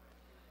کنند.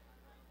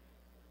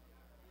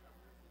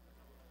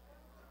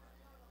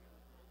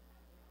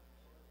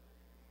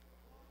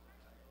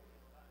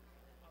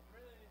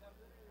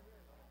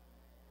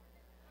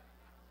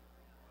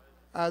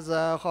 از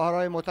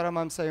خواهرای محترم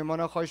هم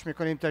صمیمانه خواهش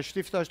میکنیم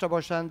تشریف داشته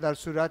باشند. در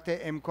صورت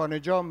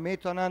امکان جا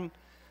میتونن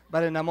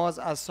برای نماز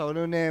از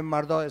سالن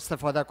مردا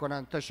استفاده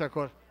کنند.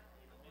 تشکر.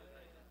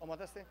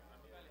 آماده هستی؟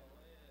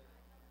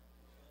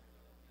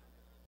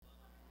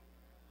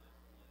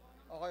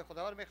 آقای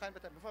خداوند میخواین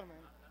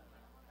بفرمایید.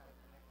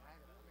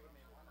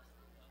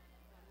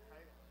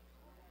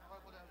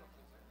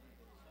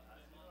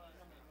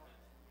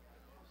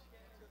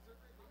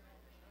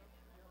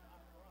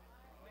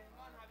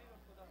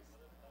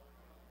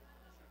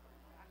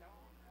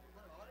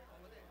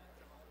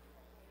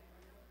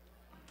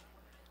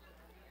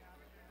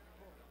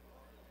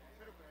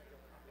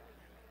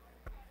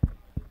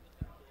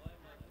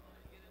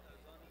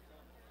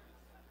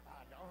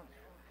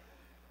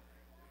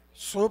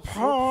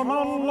 سبحان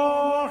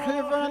الله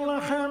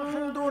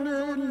والحمد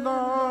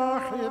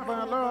لله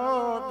ولا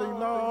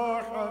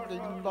إله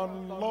إلا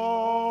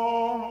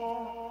الله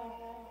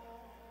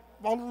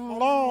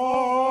والله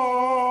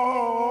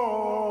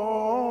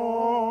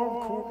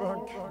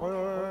أكبر.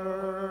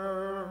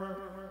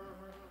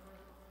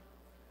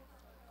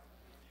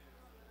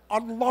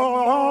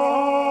 الله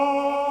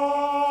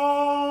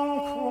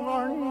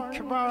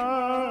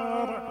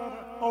أكبر.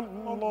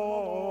 الله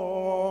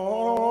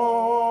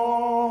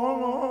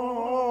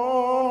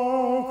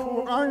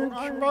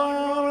أكبر.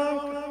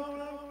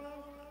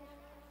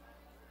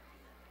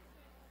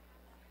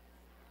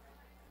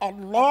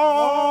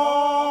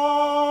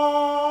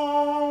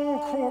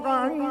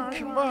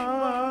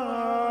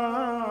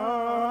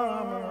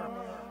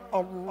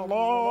 الله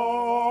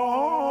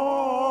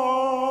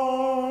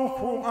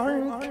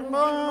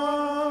أكبر.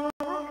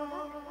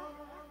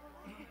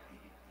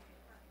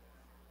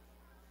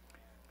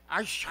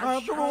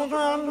 أشهد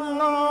أن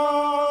لا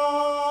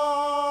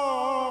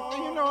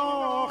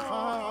إله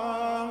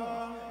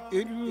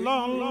إلا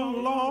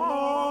الله.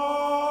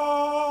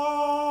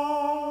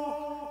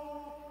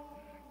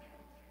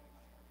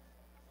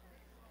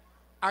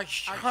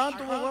 أشهد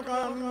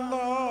أن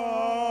لا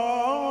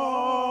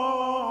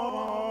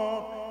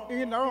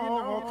إله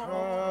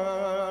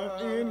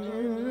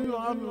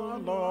إلا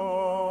الله.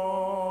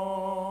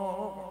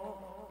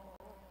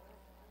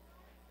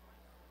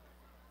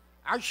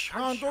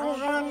 أشهد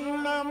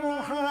أن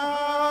محمدًا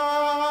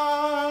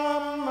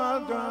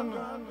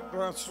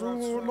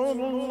رسول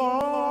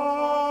الله.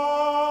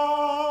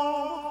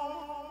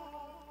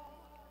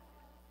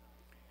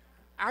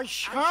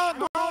 أشهد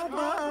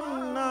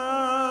أن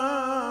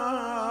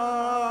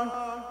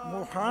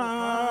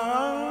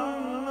محمدًا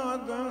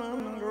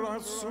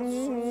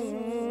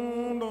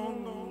رسول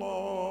الله.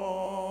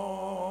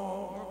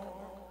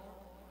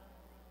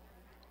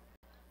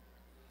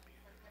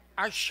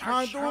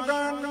 أشهد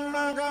أن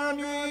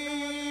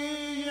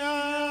عليا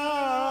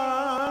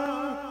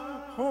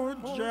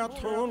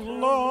حجة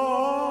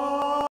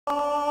الله.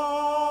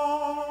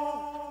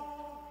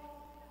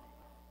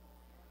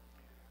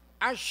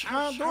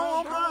 أشهد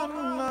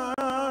أن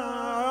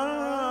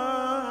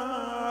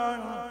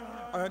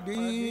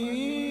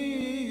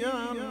عليا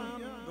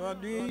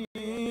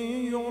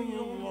ولي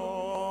الله.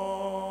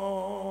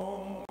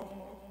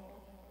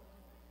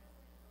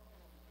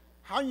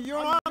 حي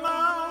على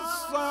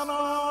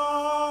الصلاة.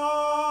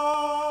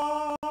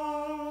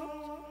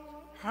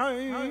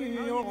 حي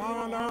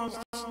على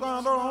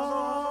الصلاة.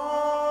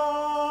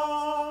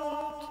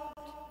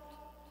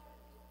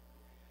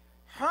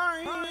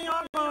 حي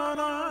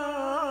على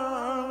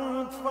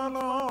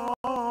الفلاح.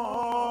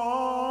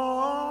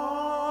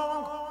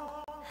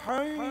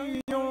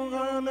 حي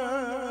على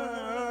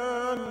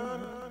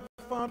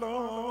الفلاح.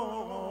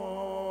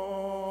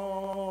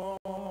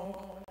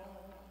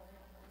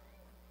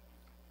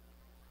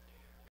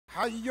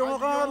 حي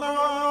على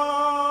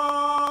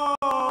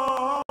خير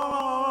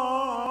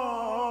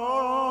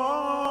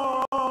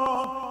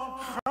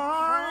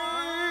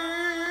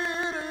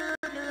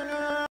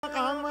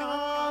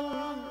العمل.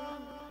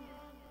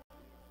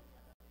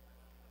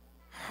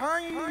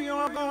 حي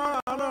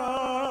على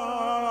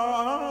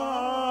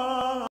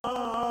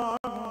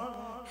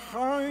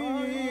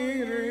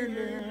خير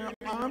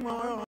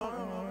العمل.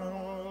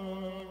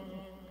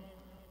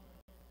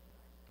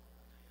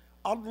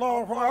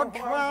 الله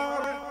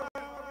أكبر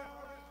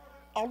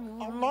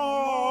الله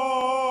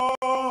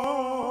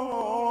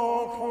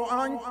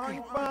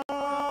أكبر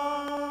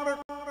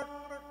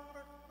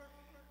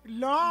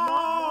لا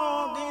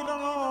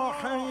إله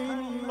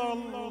إلا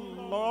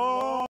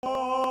الله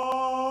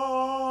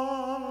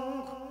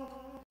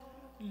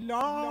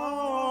لا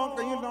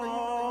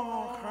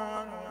إله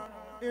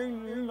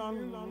إلا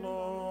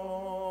الله.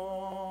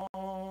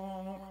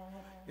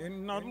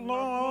 إن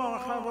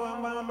الله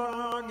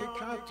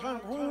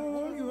وملائكته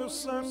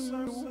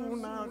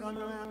يصلون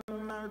على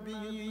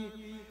النبي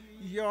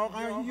يا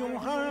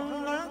أيها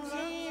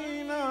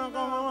الذين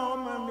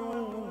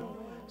آمنوا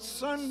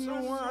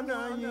صلوا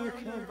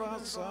عليه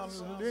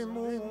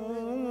وسلموا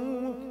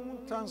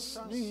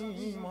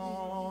تسليما.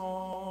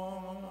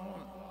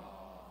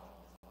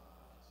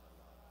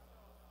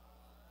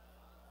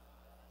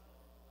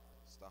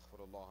 استغفر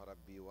الله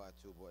ربي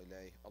وأتوب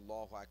إليه.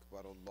 الله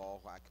أكبر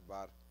الله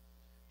أكبر.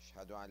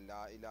 أشهد أن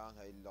لا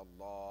إله إلا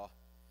الله.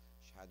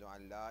 أشهد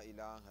أن لا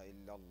إله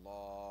إلا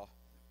الله.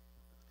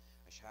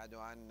 أشهد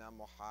أن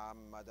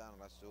محمدا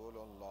رسول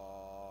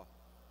الله.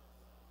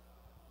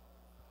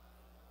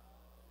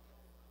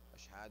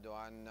 أشهد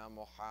أن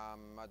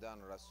محمدا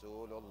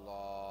رسول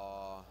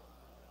الله.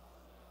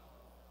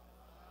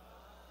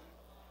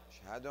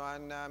 أشهد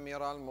أن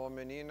أمير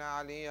المؤمنين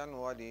عليا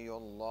ولي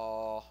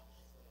الله.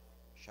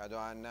 أشهد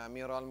أن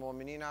أمير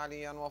المؤمنين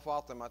عليا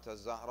وفاطمة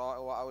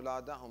الزهراء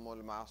وأولادهم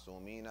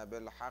المعصومين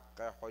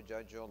بالحق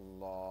حجج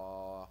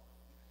الله.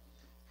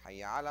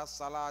 حي على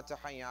الصلاة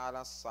حي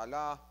على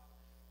الصلاة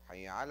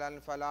حي على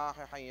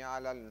الفلاح حي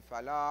على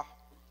الفلاح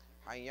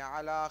حي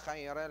على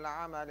خير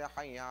العمل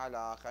حي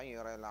على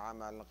خير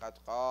العمل. قد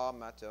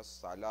قامت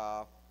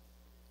الصلاة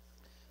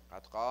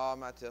قد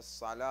قامت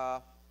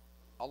الصلاة.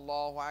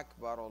 الله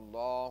أكبر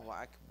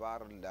الله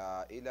أكبر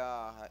لا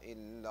إله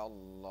إلا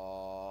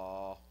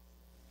الله.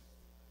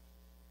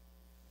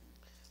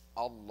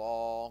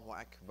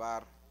 الله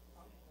أكبر.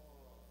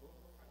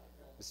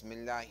 بسم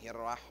الله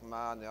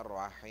الرحمن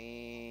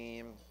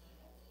الرحيم.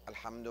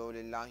 الحمد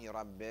لله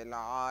رب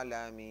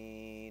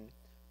العالمين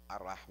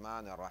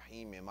الرحمن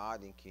الرحيم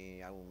مالك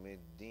يوم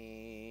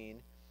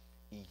الدين.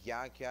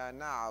 إياك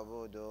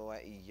نعبد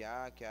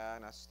وإياك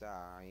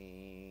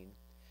نستعين.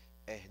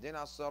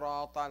 اهدنا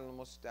الصراط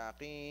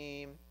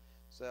المستقيم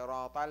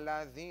صراط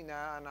الذين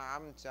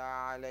أنعمت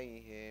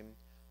عليهم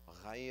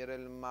غير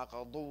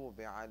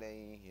المغضوب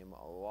عليهم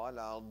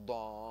ولا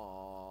الضالين.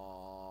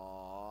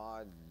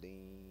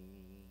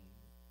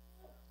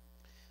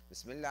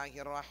 بسم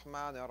الله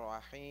الرحمن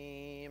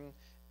الرحيم.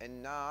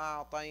 إنا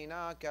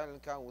أعطيناك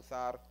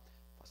الكوثر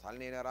فصل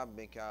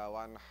لربك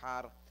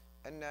وانحر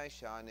إن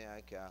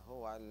شانئك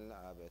هو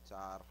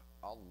الأبتر.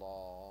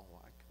 الله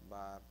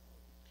أكبر.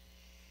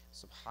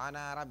 سبحان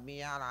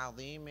ربي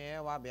العظيم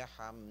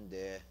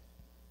وبحمده.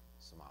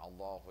 سمع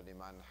الله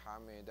لمن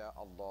حمد.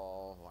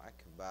 الله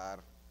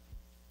أكبر.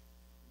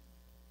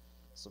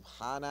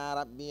 سبحان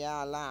ربي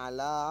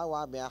الأعلى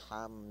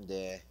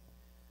وبحمده.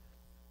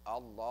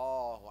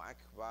 الله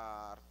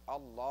أكبر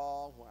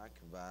الله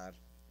أكبر.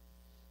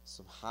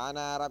 سبحان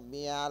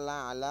ربي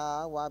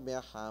الأعلى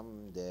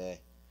وبحمده.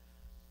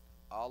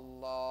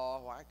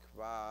 الله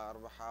أكبر.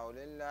 بحول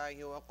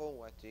الله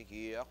وقوته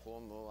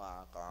يقوم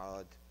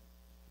وأقعد.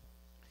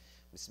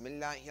 بسم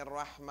الله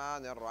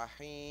الرحمن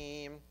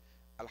الرحيم.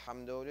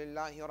 الحمد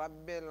لله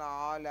رب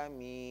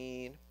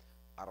العالمين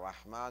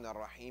الرحمن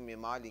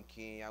الرحيم مالك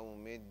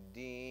يوم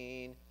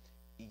الدين.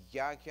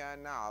 إياك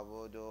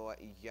نعبد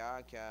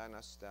وإياك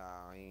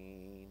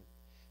نستعين.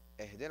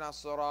 اهدنا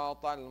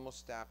الصراط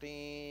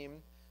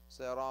المستقيم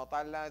صراط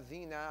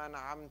الذين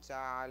أنعمت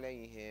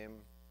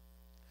عليهم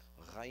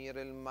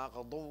غير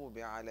المغضوب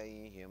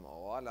عليهم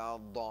ولا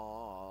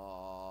الضالين.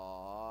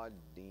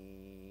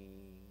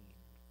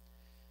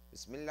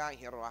 بسم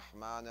الله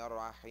الرحمن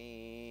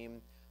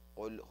الرحيم.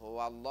 قل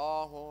هو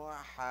الله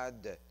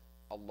أحد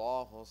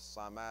الله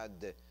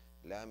الصمد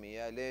لم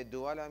يلد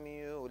ولم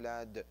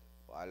يولد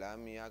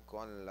ولم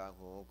يكن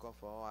له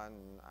كفوا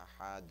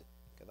أحد.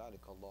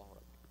 كذلك الله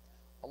ربي.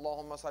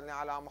 اللهم صل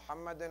على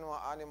محمد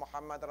وآل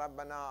محمد.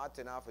 ربنا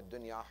آتنا في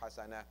الدنيا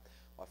حسنة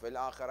وفي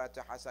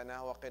الآخرة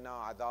حسنة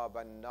وقنا عذاب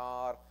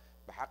النار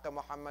بحق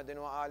محمد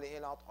وآله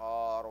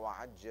الأطهار.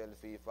 وعجل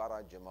في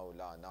فرج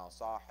مولانا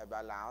صاحب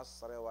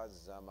العصر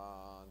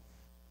والزمان.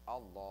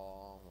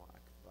 الله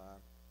أكبر.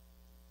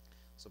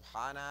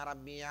 سبحان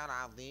ربي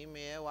العظيم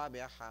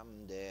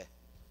وبحمده.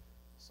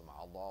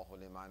 سمع الله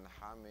لمن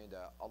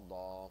حمد.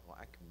 الله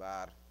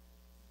أكبر.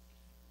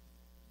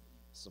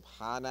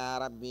 سبحان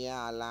ربي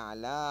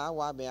الأعلى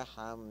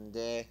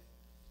وبحمده.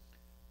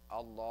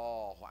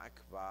 الله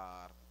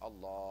أكبر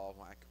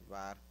الله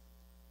أكبر.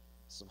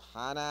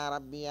 سبحان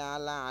ربي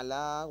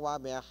الأعلى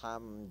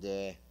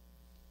وبحمده.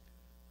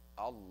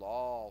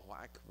 الله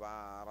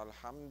أكبر.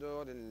 الحمد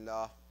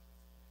لله.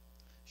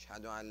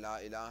 أشهد أن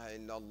لا إله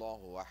إلا الله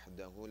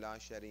وحده لا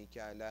شريك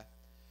له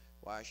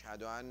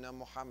وأشهد أن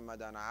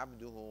محمدا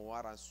عبده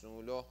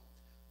ورسوله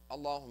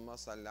اللهم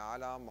صل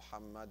على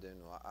محمد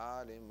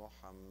وآل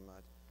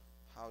محمد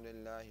حول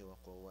الله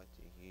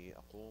وقوته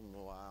أقوم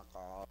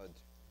وأقعد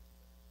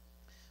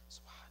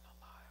سبحان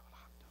الله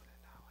والحمد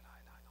لله ولا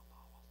إله إلا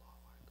الله والله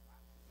أكبر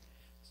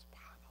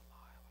سبحان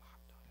الله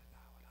والحمد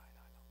لله ولا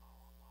إله إلا الله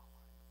والله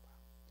أكبر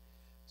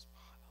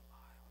سبحان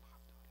الله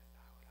والحمد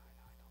لله ولا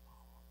إله إلا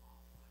الله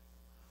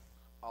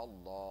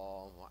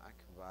والله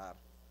أكبر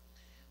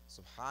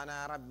سبحان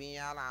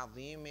ربي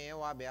العظيم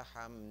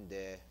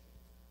وبحمده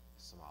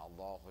سمع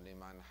الله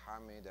لمن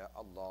حمد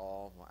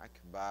الله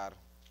أكبر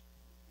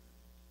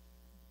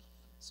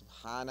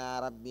سبحان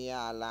ربي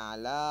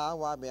الأعلى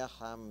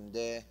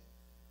وبحمده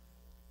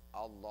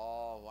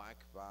الله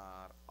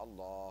أكبر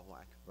الله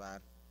أكبر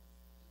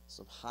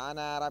سبحان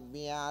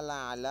ربي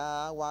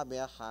الأعلى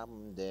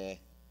وبحمده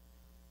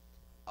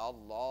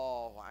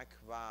الله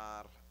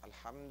أكبر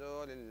الحمد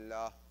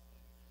لله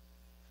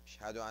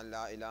أشهد أن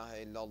لا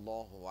إله إلا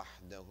الله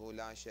وحده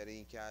لا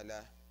شريك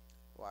له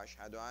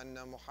وأشهد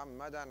أن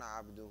محمدا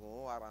عبده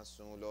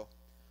ورسوله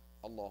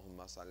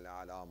اللهم صل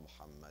على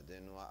محمد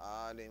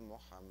وآل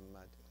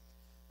محمد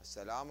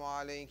السلام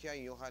عليك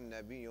أيها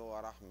النبي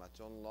ورحمة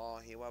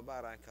الله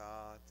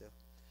وبركاته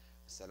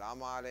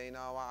السلام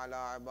علينا وعلى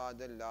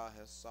عباد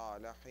الله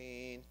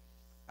الصالحين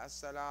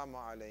السلام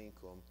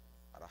عليكم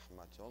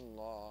ورحمة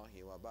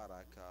الله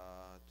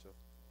وبركاته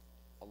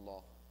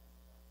الله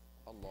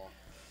الله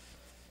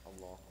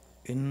الله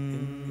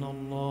إن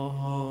الله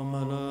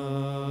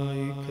وملائكته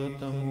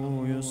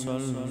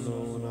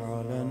يصلون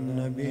على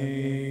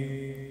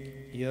النبي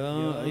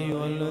يا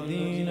أيها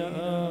الذين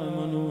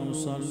آمنوا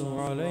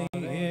صلوا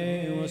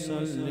عليه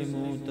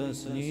وسلموا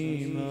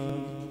تسليما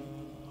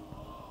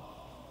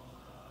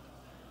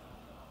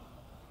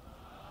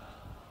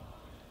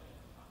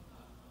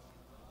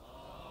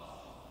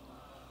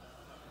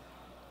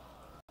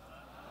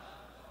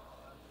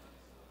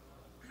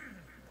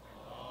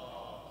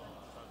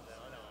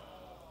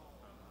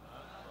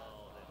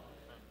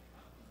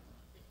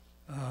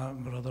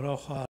برادرها و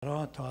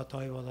خواهرها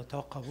تا عبادت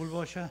ها قبول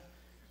باشه.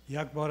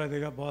 یک بار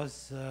دیگه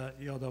باز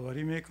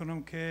یادآوری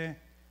میکنم که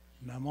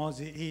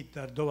نماز عید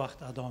در 2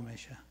 وقت ادا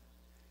میشه،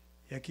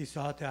 یکی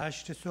ساعت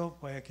 8 صبح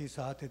و یکی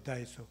ساعت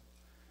 10 صبح.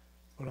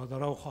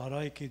 برادرها و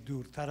خواهرایی که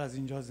دورتر از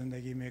اینجا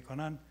زندگی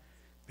میکنن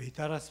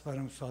بهتر است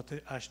برام ساعت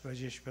 8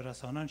 بجهش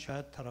برسانن،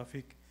 شاید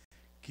ترافیک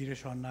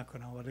گیرشان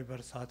نکنه، ولی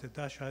بر ساعت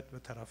 10 شاید به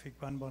ترافیک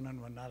بنبانن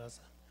و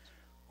نرسن.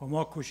 و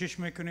ما کوشش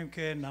میکنیم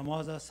که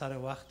نماز سر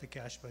وقتی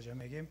که 8 بجه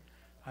میگیم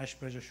 8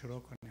 بجه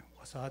شروع کنیم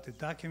و ساعت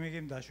 10 که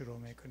میگیم 10 شروع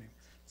میکنیم.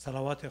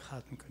 صلوات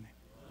ختم کنیم.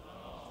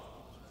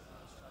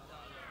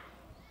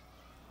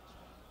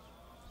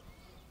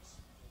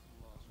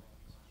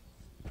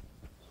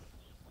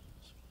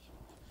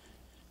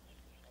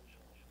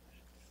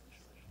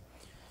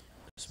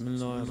 بسم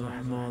الله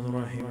الرحمن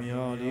الرحيم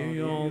يا علي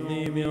يا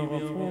عظيم يا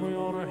غفور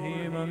يا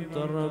رحيم أنت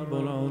الرب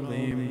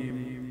العظيم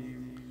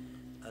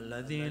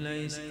الذي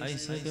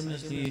ليس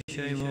كمثله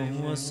شيء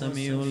وهو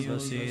السميع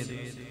البصير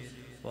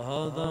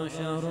وهذا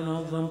شهر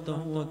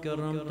عظمته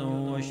وكرمته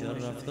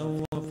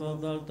وشرفته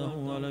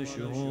وفضلته على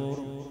الشهور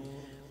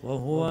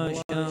وهو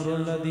الشهر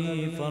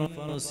الذي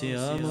فرض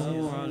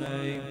صيامه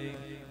عليه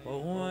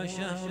وهو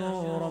شهر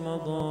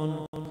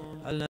رمضان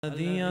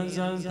الذي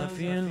أنزلت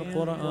فيه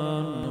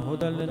القرآن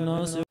هدى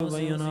للناس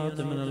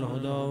وبينات من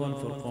الهدى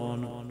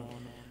والفرقان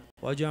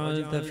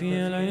وجعلت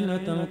فيه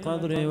ليلة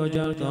القدر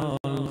وجعلتها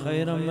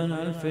خيرا من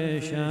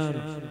 1000 شهر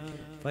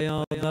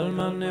فيا ذا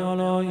المن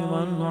ولا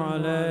يمن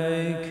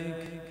عليك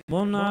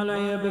من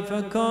علي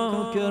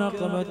بفكاك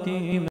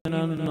رقبتي من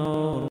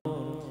النار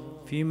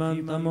في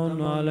من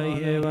تمن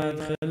عليه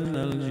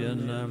وادخلنا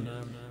الجنة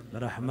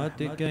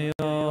برحمتك يا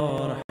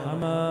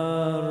أرحم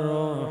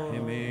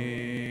الراحمين.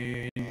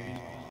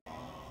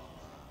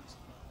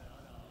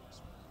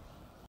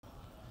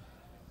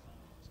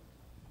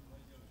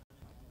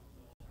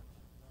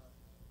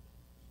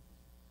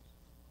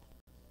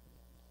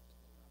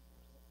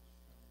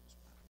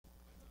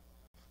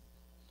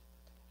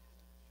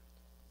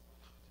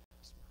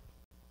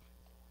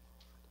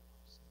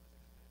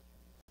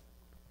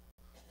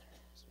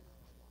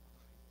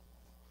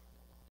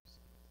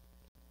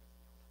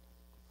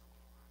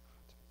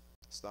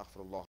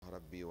 استغفر الله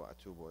ربي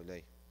وأتوب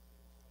إليه.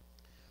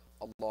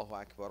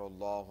 الله أكبر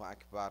الله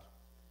أكبر.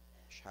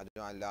 أشهد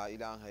أن لا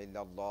إله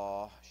إلا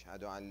الله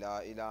أشهد أن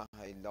لا إله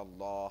إلا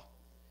الله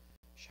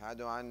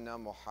أشهد أن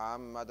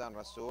محمدا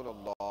رسول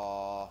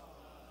الله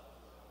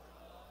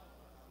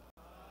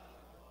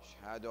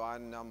أشهد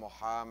أن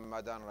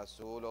محمدا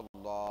رسول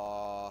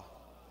الله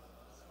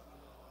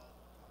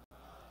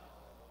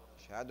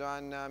أشهد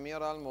أن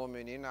أمير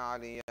المؤمنين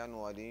عليا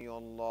ولي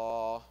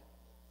الله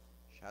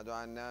أشهد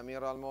أن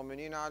أمير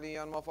المؤمنين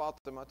عليا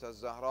وفاطمة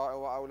الزهراء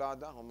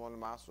وأولادهم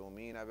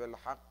المعصومين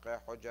بالحق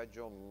حجج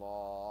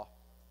الله.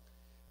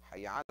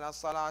 حي على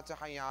الصلاة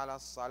حي على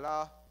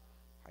الصلاة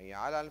حي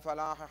على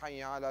الفلاح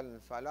حي على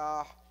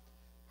الفلاح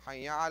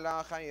حي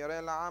على خير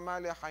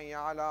العمل حي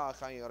على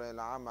خير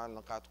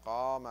العمل قد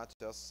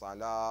قامت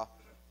الصلاة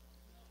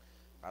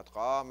قد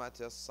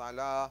قامت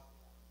الصلاة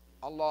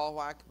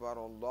الله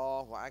أكبر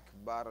الله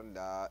أكبر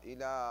لا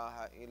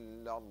إله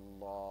إلا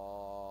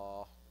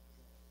الله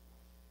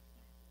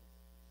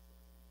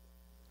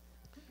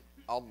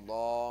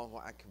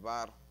الله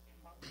أكبر.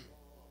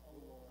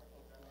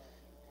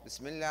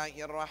 بسم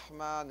الله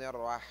الرحمن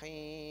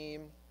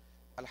الرحيم.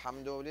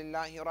 الحمد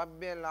لله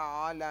رب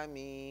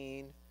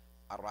العالمين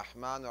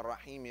الرحمن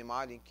الرحيم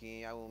مالك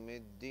يوم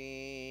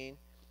الدين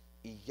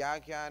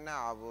إياك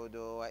نعبد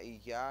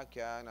وإياك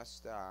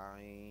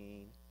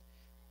نستعين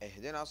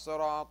اهدنا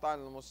الصراط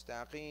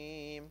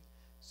المستقيم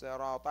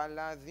صراط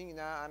الذين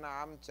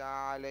أنعمت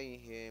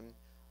عليهم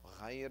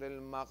غير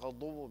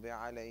المغضوب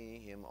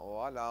عليهم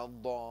ولا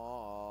الضالين.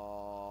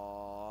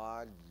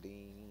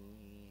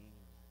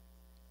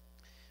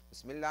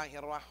 بسم الله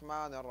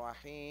الرحمن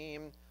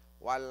الرحيم.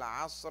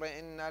 والعصر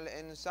إن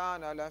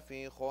الإنسان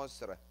لفي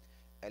خسر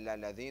إلا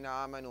الذين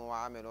آمنوا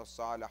وعملوا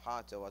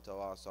الصالحات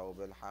وتواصوا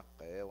بالحق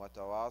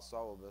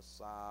وتواصوا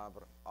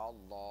بالصبر.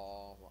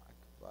 الله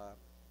أكبر.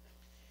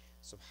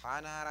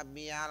 سبحان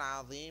ربي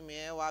العظيم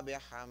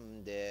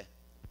وبحمده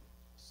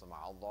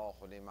سمع الله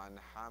لمن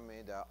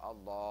حمد.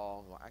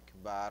 الله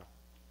أكبر.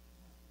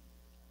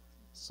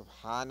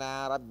 سبحان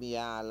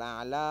ربي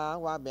الأعلى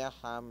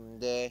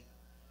وبحمده.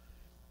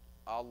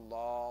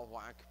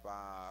 الله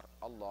أكبر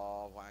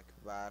الله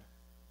أكبر.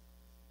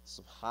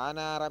 سبحان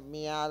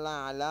ربي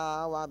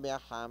الأعلى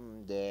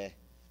وبحمده.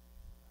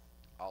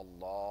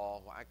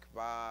 الله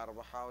أكبر.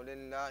 بحول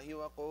الله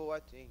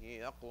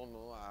وقوته أقوم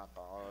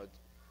وأقعد.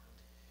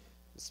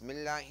 بسم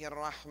الله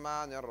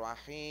الرحمن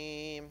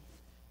الرحيم.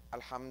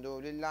 الحمد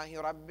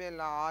لله رب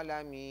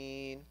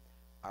العالمين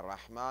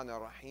الرحمن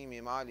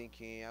الرحيم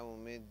مالك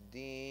يوم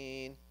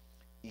الدين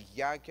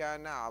إياك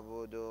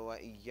نعبد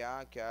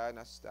وإياك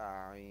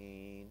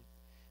نستعين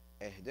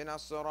اهدنا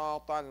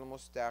الصراط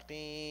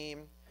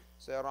المستقيم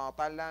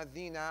صراط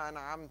الذين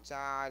أنعمت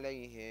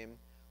عليهم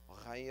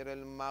غير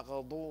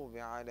المغضوب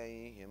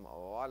عليهم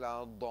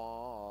ولا الضالين.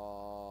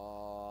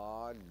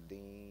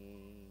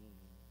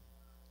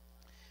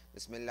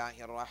 بسم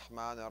الله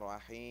الرحمن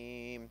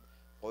الرحيم.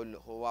 قل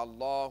هو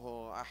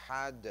الله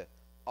أحد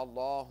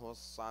الله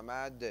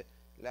الصمد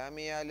لم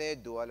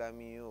يلد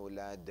ولم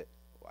يولد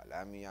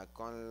ولم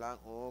يكن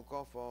له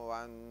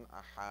كفوا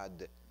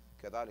أحد.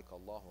 كذلك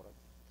الله رب.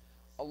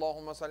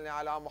 اللهم صل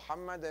على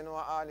محمد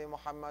وآل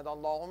محمد.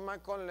 اللهم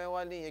كن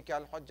لوليك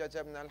الحجة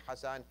ابن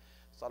الحسن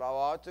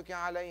صلواتك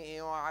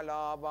عليه وعلى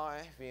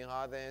آبائه في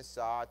هذه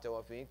الساعة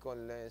وفي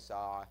كل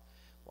ساعة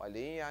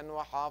وليا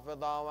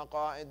وحافظا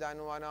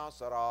وقائدا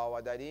وناصرا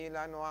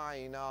ودليلا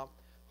وعينا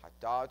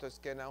حتى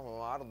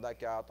تسكنه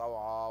أرضك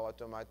طوعا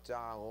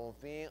وتمتعه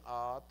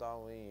فيها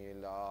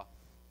طويلا.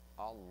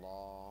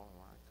 الله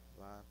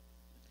أكبر.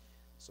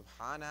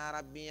 سبحان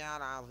ربي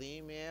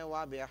العظيم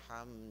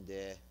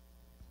وبحمده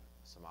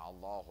سمع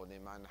الله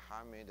لمن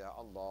حمد.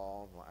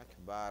 الله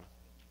أكبر.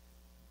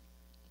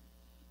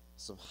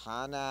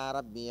 سبحان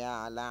ربي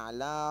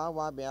الأعلى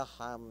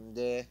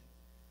وبحمده.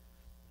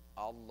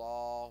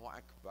 الله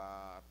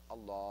أكبر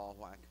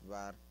الله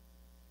أكبر.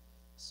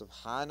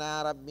 سبحان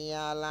ربي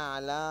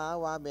الأعلى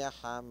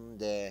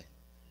وبحمده.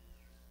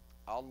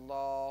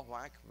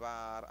 الله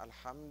أكبر.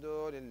 الحمد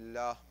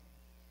لله.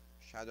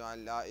 أشهد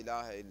أن لا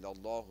إله إلا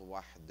الله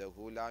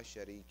وحده لا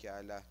شريك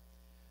له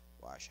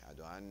وأشهد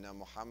أن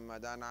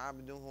محمدا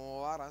عبده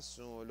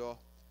ورسوله.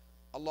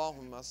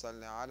 اللهم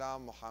صل على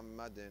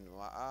محمد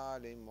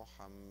وآل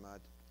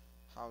محمد.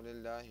 حول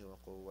الله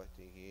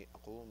وقوته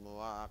أقوم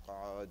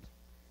وأقعد.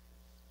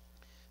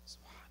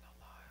 سبحان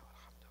الله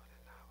والحمد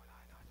لله ولا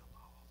إله إلا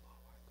الله والله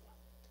أكبر.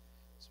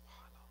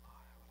 سبحان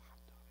الله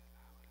والحمد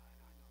لله ولا إله إلا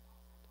الله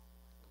والله أكبر.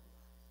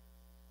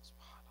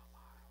 سبحان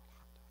الله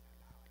والحمد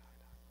لله ولا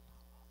إله إلا الله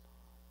والله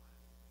أكبر.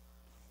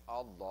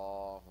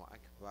 الله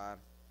أكبر.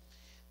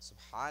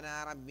 سبحان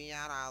ربي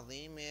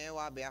العظيم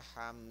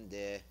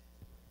وبحمده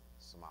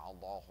سمع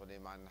الله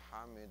لمن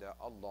حمد.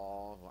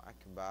 الله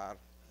أكبر.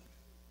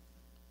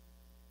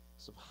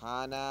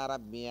 سبحان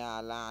ربي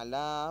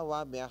الأعلى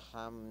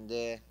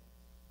وبحمده.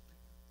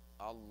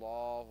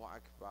 الله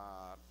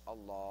أكبر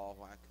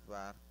الله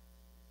أكبر.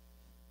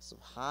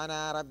 سبحان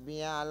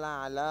ربي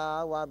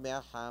الأعلى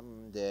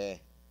وبحمده.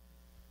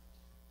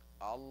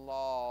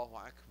 الله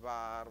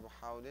أكبر.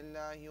 بحول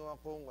الله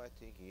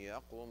وقوته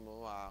يقوم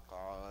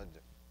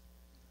وأقعد.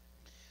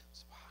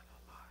 سبحان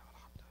الله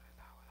والحمد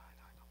لله ولا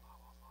إله إلا الله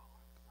والله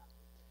أكبر.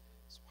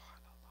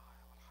 سبحان الله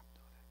والحمد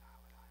لله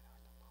ولا إله إلا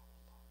الله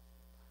والله أكبر.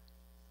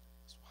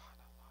 سبحان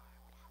الله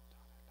والحمد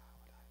لله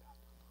ولا إله إلا الله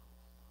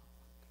والله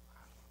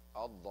أكبر.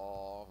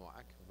 الله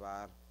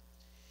أكبر.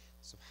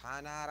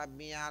 سبحان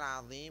ربي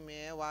العظيم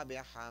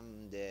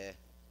وبحمده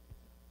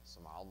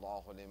سمع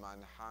الله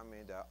لمن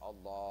حمد.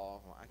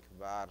 الله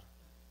أكبر.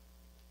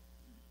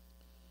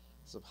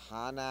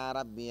 سبحان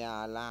ربي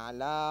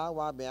الأعلى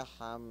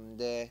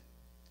وبحمده.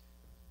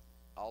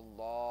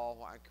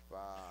 الله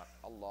أكبر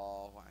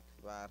الله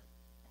أكبر.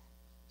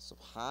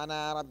 سبحان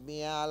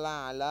ربي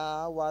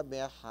الأعلى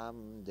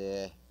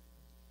وبحمده.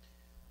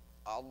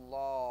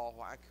 الله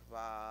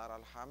أكبر.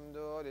 الحمد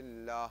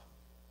لله.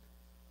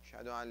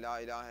 أشهد أن لا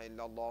إله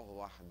إلا الله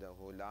وحده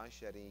لا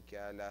شريك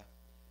له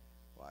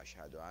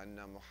وأشهد أن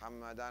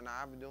محمدا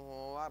عبده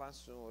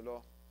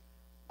ورسوله.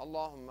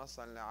 اللهم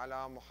صل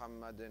على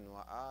محمد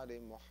وآل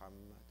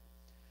محمد.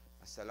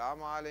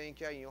 السلام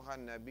عليك أيها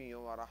النبي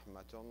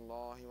ورحمة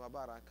الله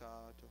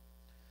وبركاته.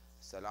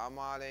 السلام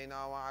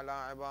علينا وعلى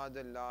عباد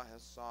الله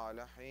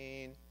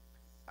الصالحين.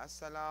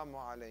 السلام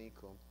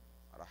عليكم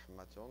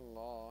ورحمة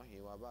الله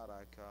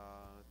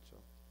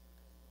وبركاته.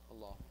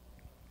 الله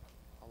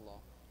الله.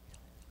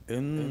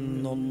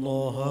 إن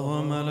الله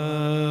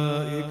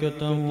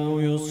وملائكته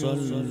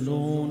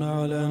يصلون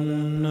على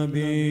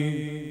النبي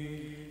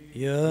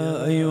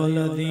يا أيها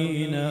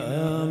الذين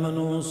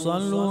آمنوا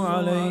صلوا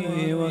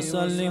عليه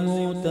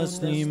وسلموا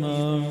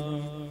تسليما.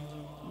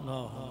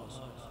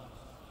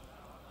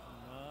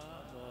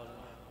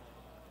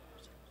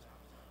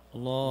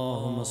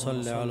 اللهم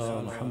صل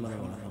على محمد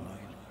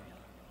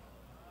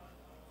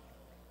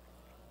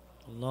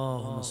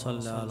اللهم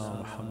صل على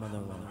محمد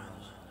وعلى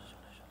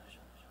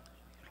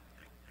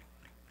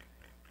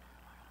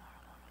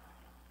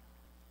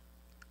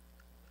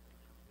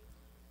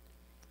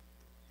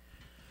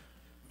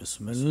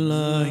بسم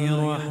الله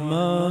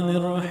الرحمن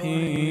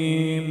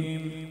الرحيم.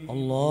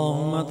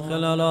 اللهم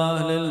ادخل على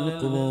أهل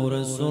القبور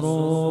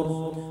السرور.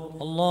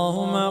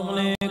 اللهم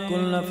اغني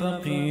كل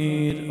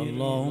فقير.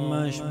 اللهم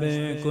اشبع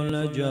كل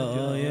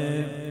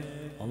جائع.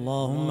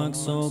 اللهم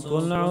اكسو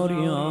كل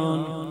عريان.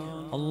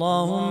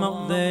 اللهم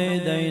اقض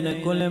دين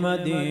كل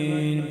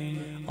مدين.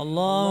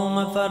 اللهم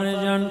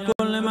فرج عن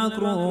كل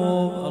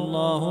مكروب.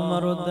 اللهم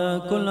رد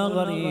كل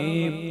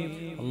غريب.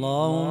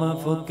 اللهم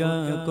فك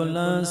كل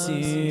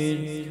أسير.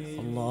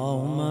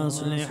 اللهم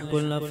اصلح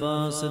كل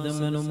فاسد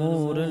من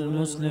أمور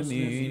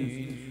المسلمين.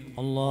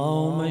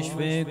 اللهم اشف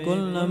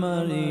كل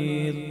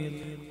مريض.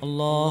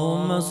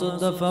 اللهم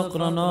سد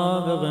فقرنا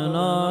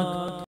بغناك.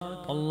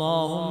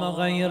 اللهم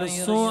غير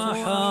سوء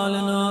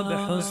حالنا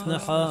بحسن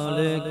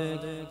حالك.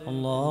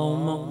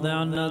 اللهم اقض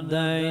عنا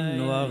الدين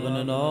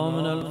واغننا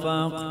من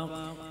الفقر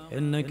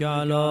إنك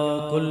على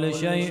كل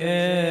شيء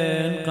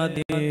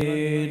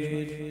قدير.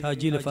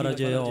 تاجيل فرج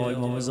يا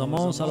إمام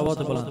الزمان. صلوات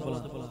بلند.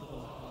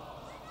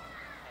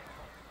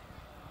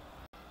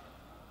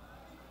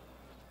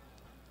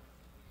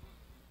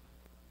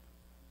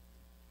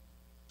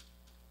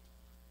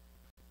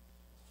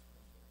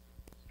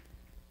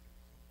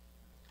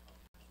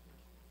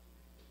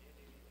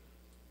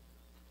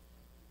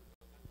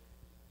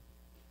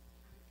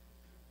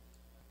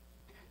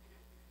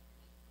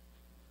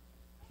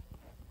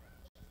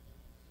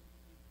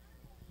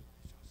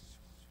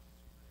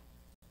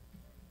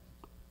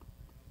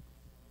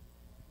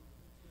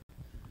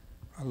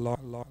 الله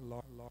الله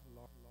الله الله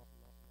الله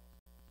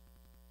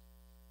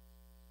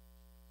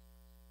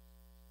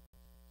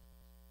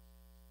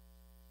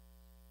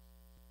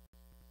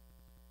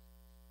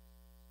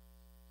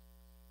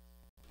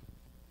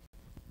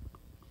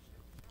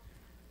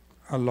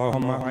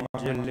اللهم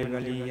عجل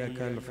لوليك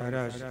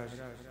الفرج.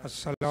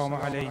 السلام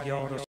عليك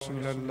يا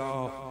رسول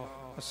الله.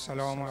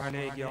 السلام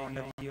عليك يا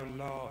نبي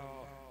الله.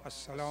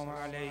 السلام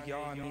عليك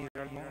يا أمير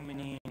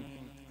المؤمنين.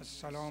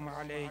 السلام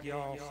عليك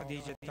يا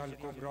خديجة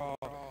الكبرى.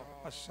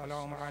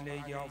 السلام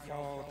عليك يا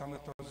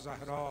فاطمة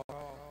الزهراء.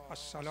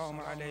 السلام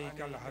عليك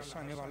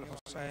الحسن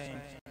والحسين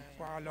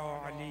وعلى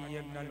علي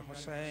بن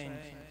الحسين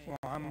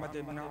ومحمد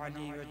بن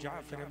علي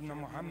وجعفر بن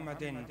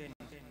محمد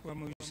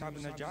وموسى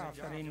بن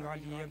جعفر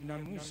وعلي بن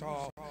موسى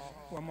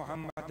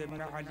ومحمد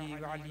بن علي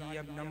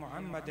وعلي بن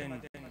محمد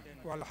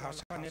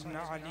والحسن بن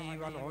علي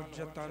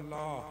والحجة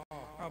الله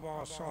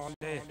أبا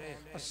صالح.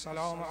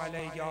 السلام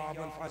عليك يا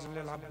أبا الفضل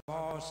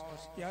العباس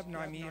يا ابن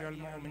أمير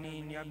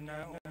المؤمنين يا ابن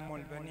أم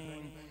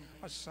البنين.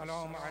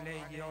 السلام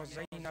عليك يا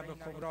زينب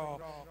الكبرى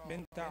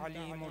بنت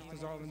علي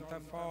مرتضى بنت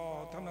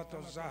فاطمة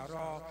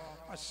الزهراء.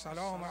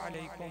 السلام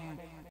عليكم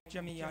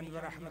جميعا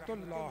ورحمة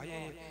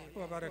الله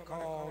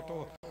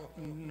وبركاته.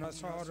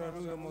 نصار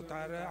روح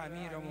مطهر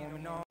أمير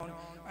المؤمنين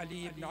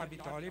علي بن أبي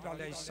طالب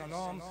عليه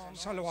السلام.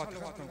 صلوات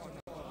ختم.